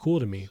just looks cool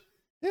to me.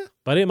 Yeah,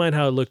 but I didn't mind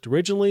how it looked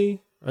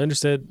originally. I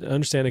understand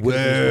it.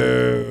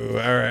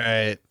 Whoa! All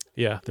right.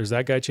 Yeah, there's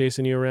that guy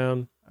chasing you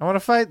around. I want to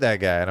fight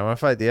that guy, and I want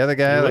to fight the other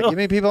guy. Like, give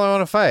me people I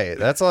want to fight.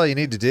 That's all you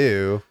need to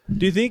do.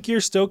 Do you think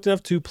you're stoked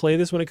enough to play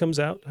this when it comes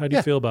out? How do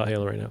you feel about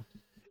Halo right now?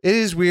 It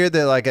is weird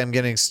that like I'm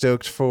getting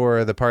stoked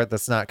for the part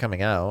that's not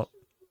coming out.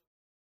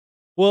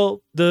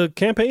 Well, the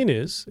campaign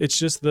is. It's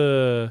just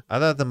the. I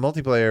thought the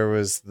multiplayer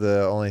was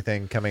the only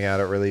thing coming out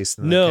at release.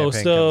 And no, the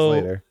campaign so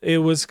comes later. It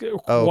was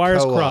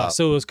wires co-op. crossed.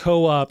 So it was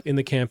co-op in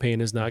the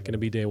campaign is not going to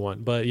be day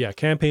one. But yeah,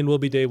 campaign will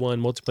be day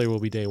one. Multiplayer will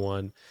be day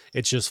one.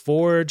 It's just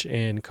Forge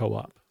and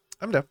co-op.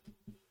 I'm down.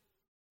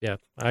 Yeah,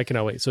 I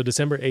cannot wait. So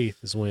December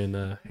 8th is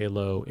when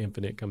Halo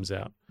Infinite comes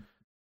out.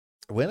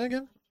 When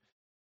again?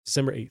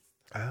 December 8th.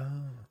 Oh.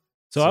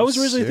 So I was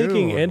originally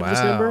thinking end of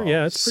December.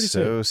 Yeah, it's pretty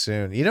soon. So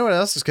soon. You know what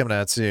else is coming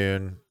out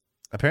soon?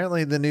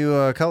 Apparently the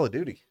new Call of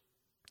Duty.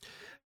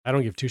 I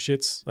don't give two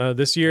shits.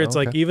 This year it's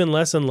like even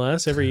less and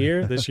less every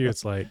year. This year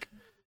it's like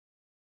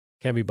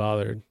can't be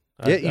bothered.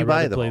 You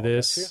buy them play all,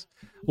 this.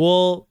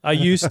 Well, I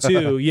used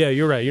to. Yeah,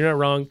 you're right. You're not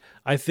wrong.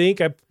 I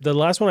think the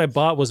last one I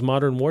bought was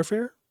Modern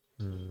Warfare,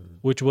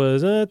 which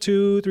was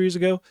 2-3 years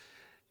ago.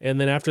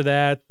 And then after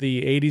that,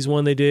 the 80s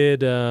one they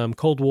did,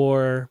 Cold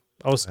War.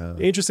 I was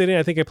interested in it.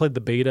 I think I played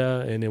the beta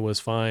and it was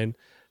fine.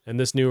 And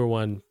this newer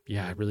one,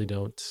 yeah, I really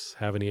don't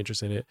have any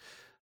interest in it.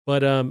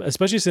 But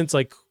especially since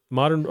like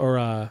Modern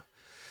or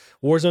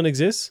Warzone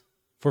exists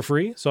for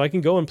free, so I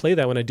can go and play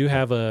that when I do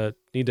have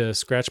need to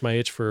scratch my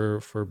itch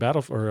for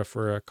Battle or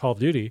for Call of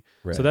Duty.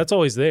 Right. So that's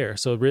always there.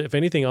 So if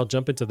anything, I'll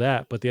jump into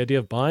that. But the idea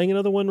of buying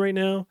another one right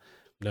now,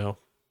 no.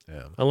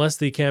 Yeah. Unless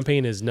the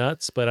campaign is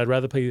nuts, but I'd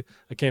rather play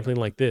a campaign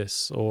like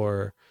this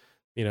or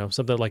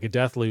something like a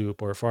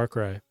Deathloop or a Far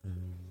Cry.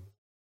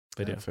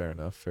 But yeah, fair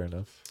enough.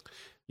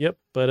 Yep,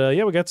 but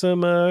we got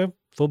some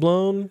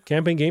full-blown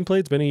campaign gameplay.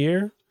 It's been a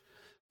year.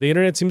 The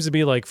internet seems to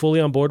be like fully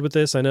on board with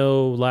this. I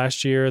know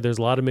last year there's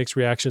a lot of mixed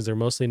reactions. They're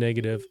mostly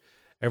negative.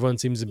 Everyone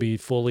seems to be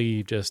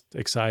fully just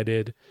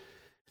excited,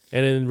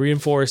 and then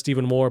reinforced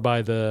even more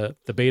by the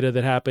beta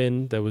that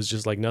happened. That was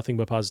just like nothing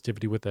but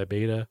positivity with that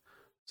beta.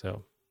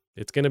 So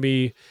it's gonna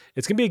be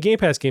a Game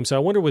Pass game. So I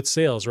wonder with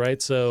sales, right?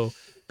 So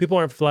people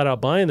aren't flat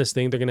out buying this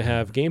thing. They're going to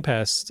have Game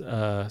Pass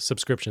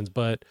subscriptions,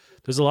 but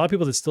there's a lot of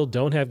people that still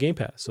don't have Game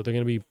Pass. So they're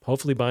going to be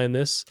hopefully buying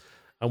this.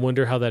 I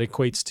wonder how that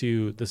equates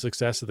to the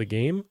success of the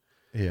game.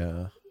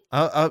 Yeah.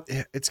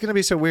 It's going to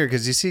be so weird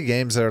because you see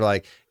games that are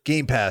like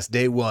Game Pass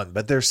day one,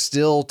 but they're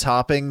still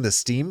topping the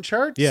Steam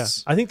charts. Yeah.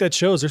 I think that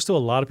shows there's still a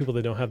lot of people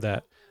that don't have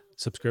that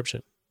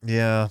subscription.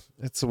 Yeah.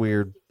 It's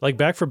weird. Like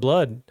Back 4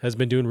 Blood has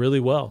been doing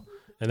really well,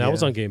 and that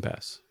was on Game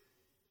Pass.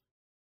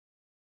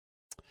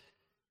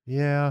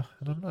 Yeah,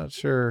 and I'm not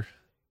sure.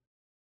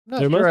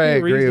 There must be I a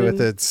agree reason.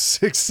 with its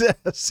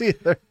success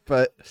either,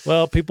 but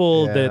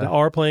people that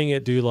are playing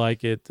it do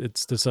like it.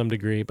 It's to some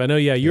degree, but I know,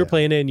 you were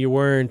playing it and you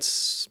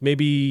weren't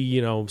maybe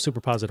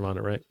super positive on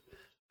it, right?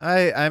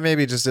 I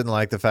maybe just didn't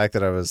like the fact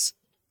that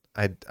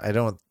I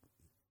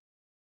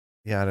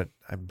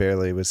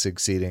barely was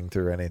succeeding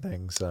through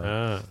anything.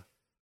 So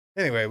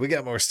anyway, we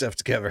got more stuff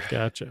to cover.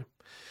 Gotcha.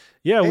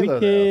 Yeah, we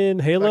can.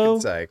 Halo.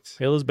 Psyched.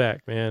 Halo's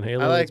back, man.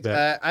 Halo's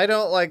back. I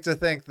don't like to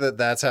think that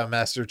that's how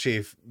Master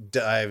Chief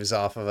dives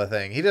off of a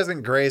thing. He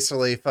doesn't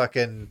gracefully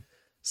fucking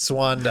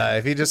swan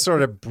dive. He just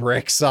sort of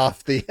bricks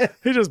off the.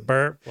 He just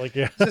burped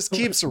just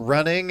keeps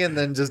running and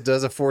then just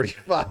does a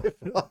 45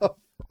 off.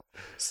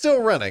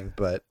 Still running,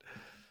 but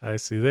I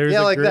see. There's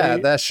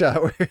that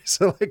shot where he's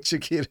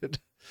electrocuted.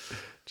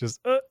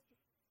 Just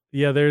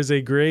there's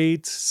a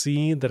great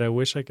scene that I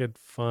wish I could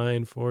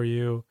find for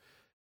you.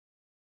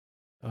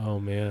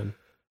 Oh man,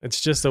 it's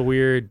just a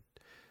weird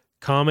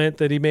comment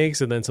that he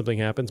makes, and then something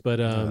happens. But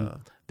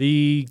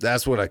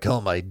that's what I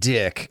call my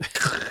dick.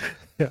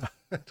 Yeah,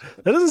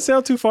 that doesn't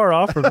sound too far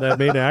off from that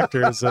main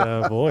actor's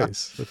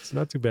voice. It's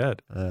not too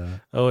bad.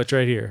 It's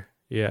right here.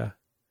 Yeah,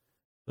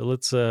 so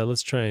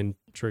let's try and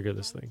trigger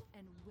this thing.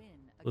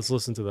 Let's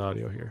listen to the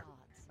audio here.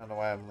 I don't know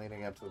why I'm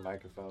leaning up to the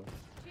microphone.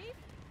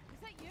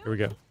 Here we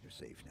go. You're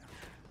safe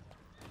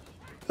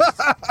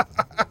now.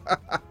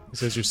 He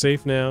says you're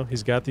safe now.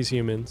 He's got these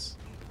humans.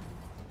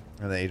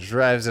 And then he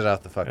drives it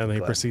off the fucking And then he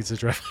cliff. proceeds to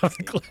drive off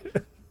the cliff.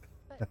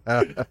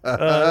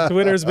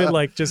 Twitter's been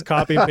like just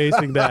copy and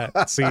pasting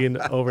that scene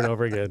over and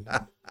over again.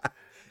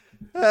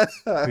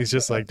 He's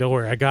just like, don't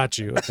worry, I got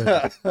you.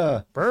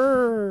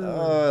 Burr.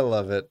 Oh, I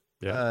love it.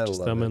 Yeah,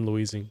 just them and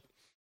Louising.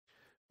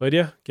 But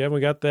yeah, Kevin,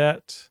 we got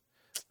that.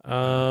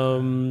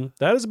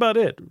 That is about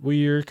it.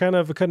 We're kind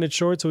of cutting it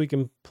short so we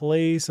can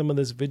play some of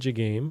this video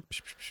game.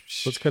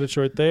 Let's cut it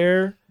short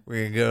there.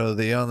 We can go to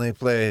the only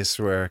place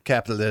where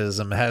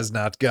capitalism has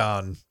not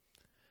gone.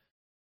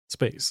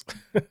 Space.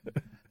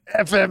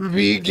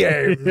 FMV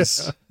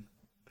games.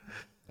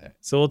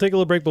 So we'll take a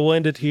little break, but we'll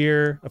end it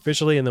here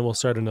officially, and then we'll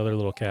start another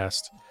little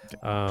cast.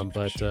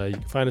 But you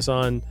can find us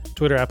on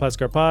Twitter at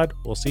PlatscarPod.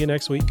 We'll see you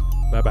next week.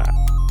 Bye-bye.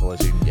 All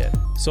you can get.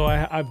 So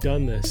I've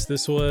done this.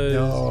 This was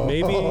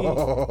maybe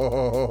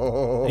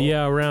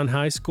around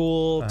high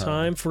school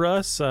time for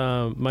us.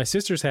 My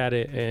sisters had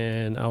it,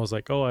 and I was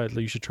like,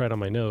 you should try it on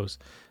my nose.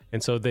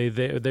 And so they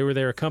were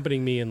there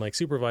accompanying me and like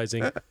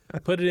supervising,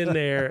 put it in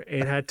there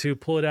and had to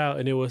pull it out.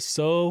 And it was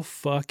so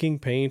fucking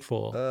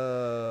painful.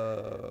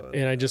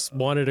 And I just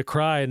wanted to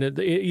cry. And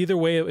either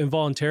way,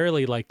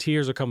 involuntarily, like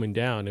tears are coming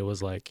down. It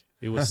was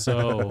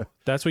so,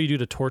 that's what you do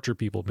to torture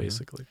people,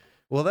 basically.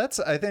 Well,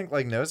 I think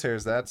like nose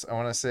hairs. I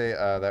want to say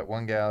that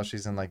one gal,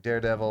 she's in like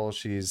Daredevil.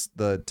 She's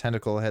the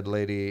tentacle head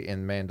lady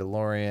in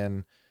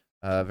Mandalorian.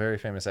 Very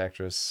famous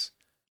actress.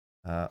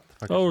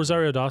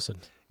 Rosario Dawson.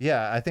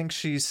 Yeah, I think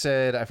she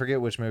said, I forget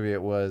which movie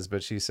it was,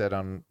 but she said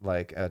on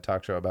like a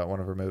talk show about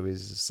one of her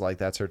movies, it's like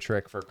that's her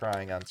trick for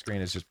crying on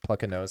screen is just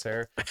pluck a nose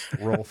hair,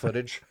 roll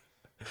footage.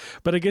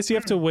 But I guess you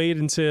have to wait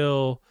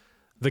until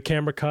the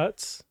camera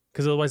cuts,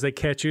 because otherwise they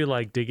catch you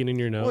like digging in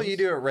your nose. Well, you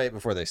do it right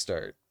before they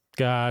start.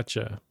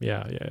 Gotcha.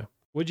 Yeah.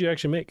 What'd you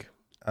actually make?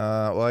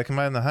 Well, I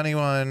combined the honey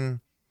one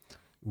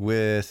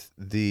with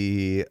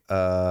the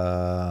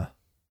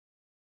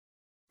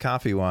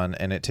coffee one,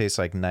 and it tastes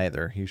like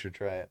neither. You should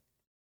try it.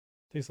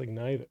 Tastes like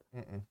neither.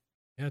 Mm-mm.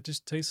 Yeah, it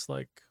just tastes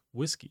like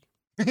whiskey.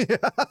 Yeah.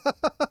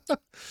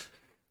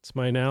 It's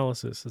my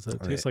analysis.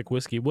 It tastes like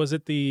whiskey. Was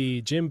it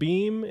the Jim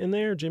Beam in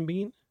there? Jim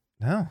Beam?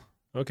 No.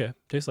 Okay.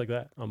 Tastes like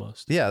that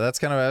almost. Yeah, that's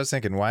kind of what I was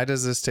thinking. Why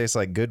does this taste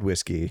like good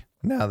whiskey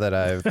now that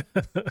I've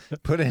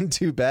put in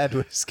 2 bad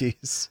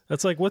whiskeys?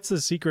 That's like, what's the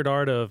secret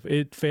art of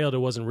it failed, it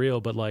wasn't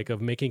real, but like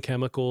of making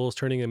chemicals,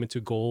 turning them into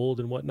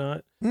gold and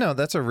whatnot? No,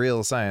 that's a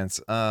real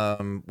science.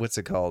 What's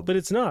it called? But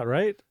it's not,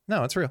 right?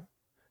 No, it's real.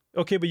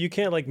 Okay, but you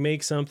can't like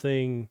make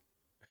something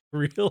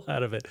real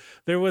out of it.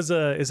 There was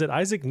is it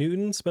Isaac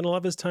Newton spent a lot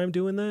of his time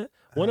doing that?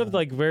 One of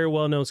like very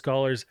well-known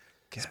scholars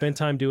spent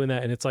time doing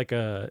that, and it's like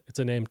it's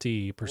an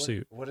empty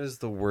pursuit. What is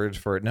the word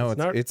for it? No,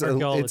 it's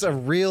it's a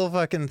real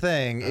fucking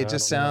thing. It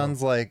just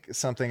sounds like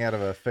something out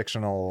of a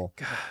fictional.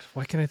 God,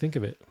 why can't I think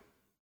of it?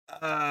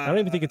 I don't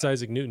even think it's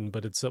Isaac Newton,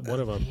 but it's one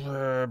of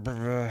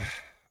them.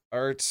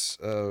 Arts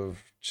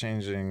of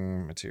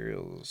changing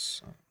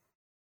materials.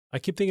 I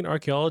keep thinking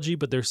archaeology,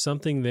 but there's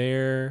something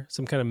there,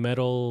 some kind of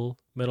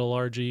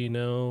metallurgy,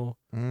 no?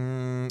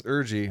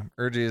 Urgy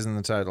is in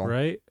the title,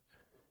 right?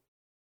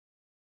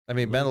 I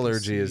mean,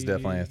 metallurgy is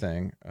definitely a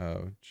thing.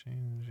 Oh,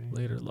 changing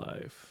later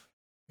life.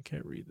 I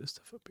can't read this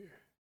stuff up here.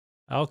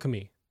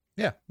 Alchemy.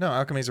 Yeah, no,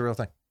 alchemy is a real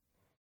thing.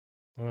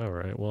 All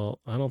right. Well,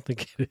 I don't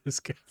think it is.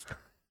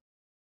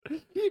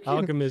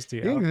 Alchemist.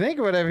 You can think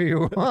whatever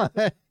you want.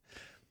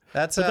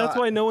 That's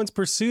why no one's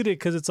pursued it,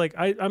 because it's like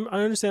I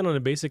understand on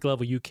a basic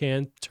level you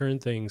can turn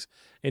things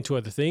into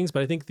other things,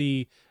 but I think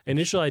the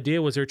initial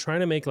idea was they're trying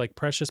to make like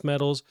precious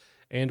metals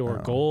and or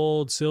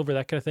gold, silver,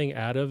 that kind of thing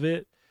out of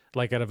it,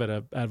 like out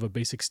of a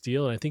basic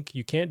steel, and I think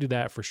you can't do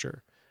that for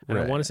sure. And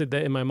I want to say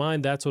that in my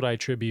mind, that's what I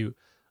attribute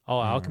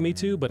all alchemy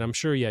to, but I'm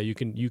sure you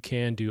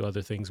can do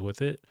other things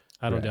with it.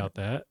 I don't doubt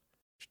that.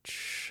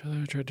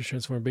 They tried to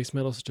transform base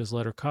metals such as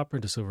lead or copper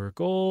into silver or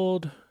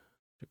gold.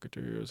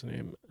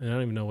 Name, and I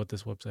don't even know what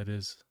this website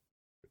is.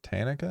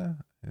 Britannica?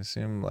 I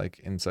assume like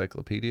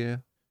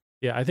encyclopedia.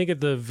 Yeah, I think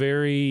at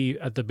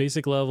the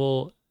basic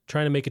level,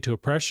 trying to make it to a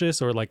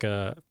precious or like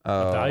a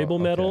valuable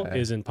metal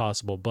is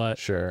impossible. But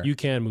sure, you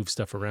can move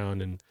stuff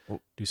around and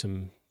do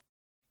some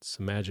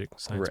magic,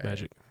 science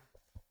magic.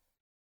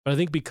 But I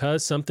think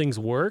because something's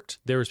worked,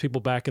 there was people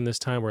back in this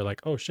time where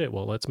like, oh shit,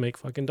 well let's make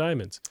fucking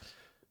diamonds.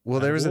 Well,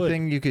 there was a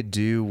thing you could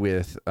do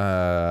with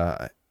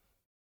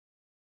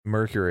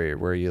mercury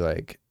where you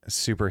like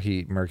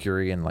superheat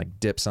mercury and like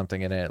dip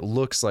something in it. It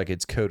looks like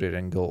it's coated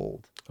in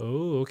gold.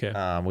 Oh, okay.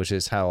 Which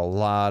is how a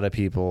lot of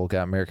people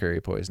got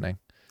mercury poisoning.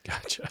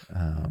 Gotcha.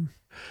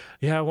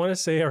 Yeah, I want to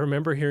say I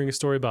remember hearing a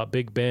story about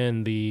Big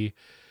Ben, the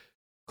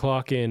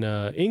clock in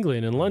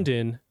England, in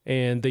London,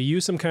 and they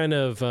used some kind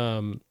of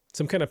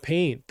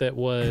paint that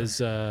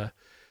was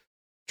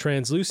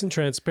translucent,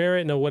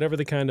 transparent, whatever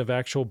the kind of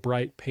actual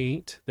bright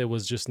paint that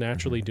was just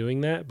naturally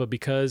doing that. But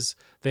because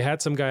they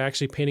had some guy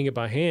actually painting it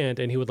by hand,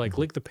 and he would like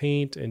lick the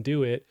paint and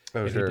do it,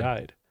 and he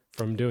died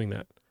from doing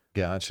that.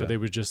 Gotcha. So they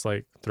would just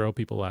like throw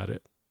people at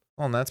it.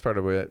 Well, and that's part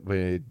of what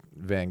made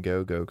Van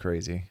Gogh go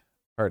crazy.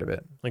 Part of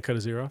it. Like cut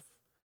his ear off?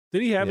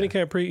 Did he have any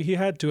kind of he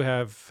had to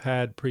have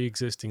had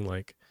pre-existing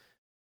like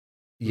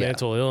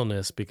mental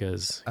illness,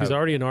 because he's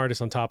already an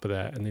artist on top of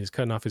that, and he's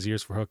cutting off his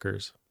ears for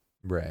hookers.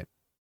 Right.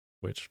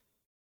 Which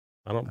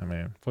I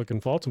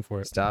fucking fault him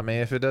for it. Stop me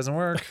if it doesn't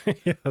work.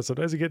 Yeah,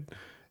 sometimes you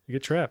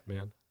get trapped,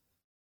 man.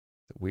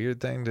 It's a weird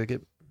thing to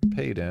get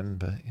paid in,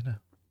 but you know.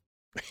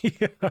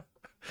 Yeah.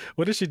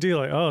 What does she do?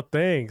 Like, oh,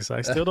 thanks.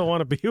 I still don't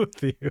want to be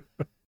with you.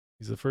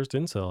 He's the first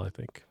incel, I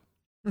think.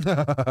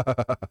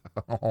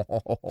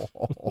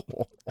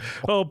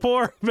 Oh,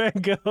 poor Van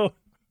Gogh.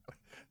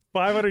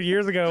 500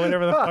 years ago,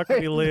 whenever the fuck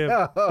did he live?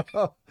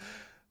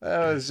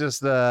 That was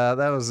just that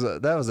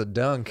was a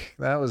dunk.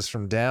 That was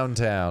from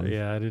downtown.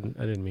 Yeah, I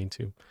didn't mean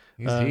to.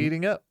 He's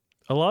heating up.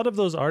 A lot of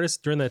those artists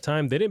during that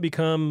time, they didn't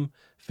become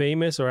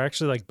famous or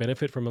actually like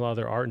benefit from a lot of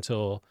their art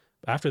until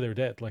after they're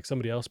dead. Like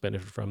somebody else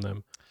benefited from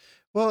them.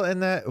 Well,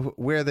 and that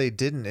where they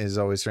didn't is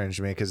always strange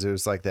to me because it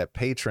was like that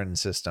patron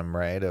system,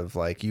 right? Of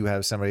like you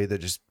have somebody that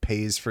just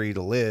pays for you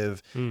to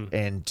live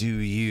and do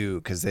you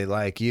because they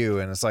like you,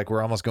 and it's like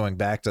we're almost going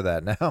back to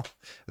that now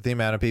with the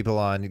amount of people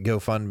on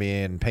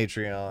GoFundMe and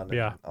Patreon,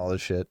 and all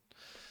this shit.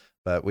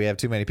 But we have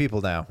too many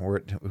people now.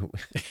 We're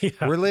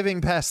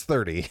living past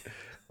 30,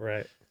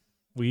 right?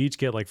 We each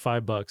get like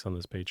 $5 on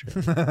this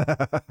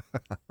Patreon.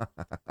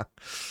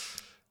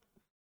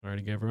 All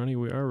righty, Gavroni,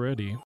 we are ready.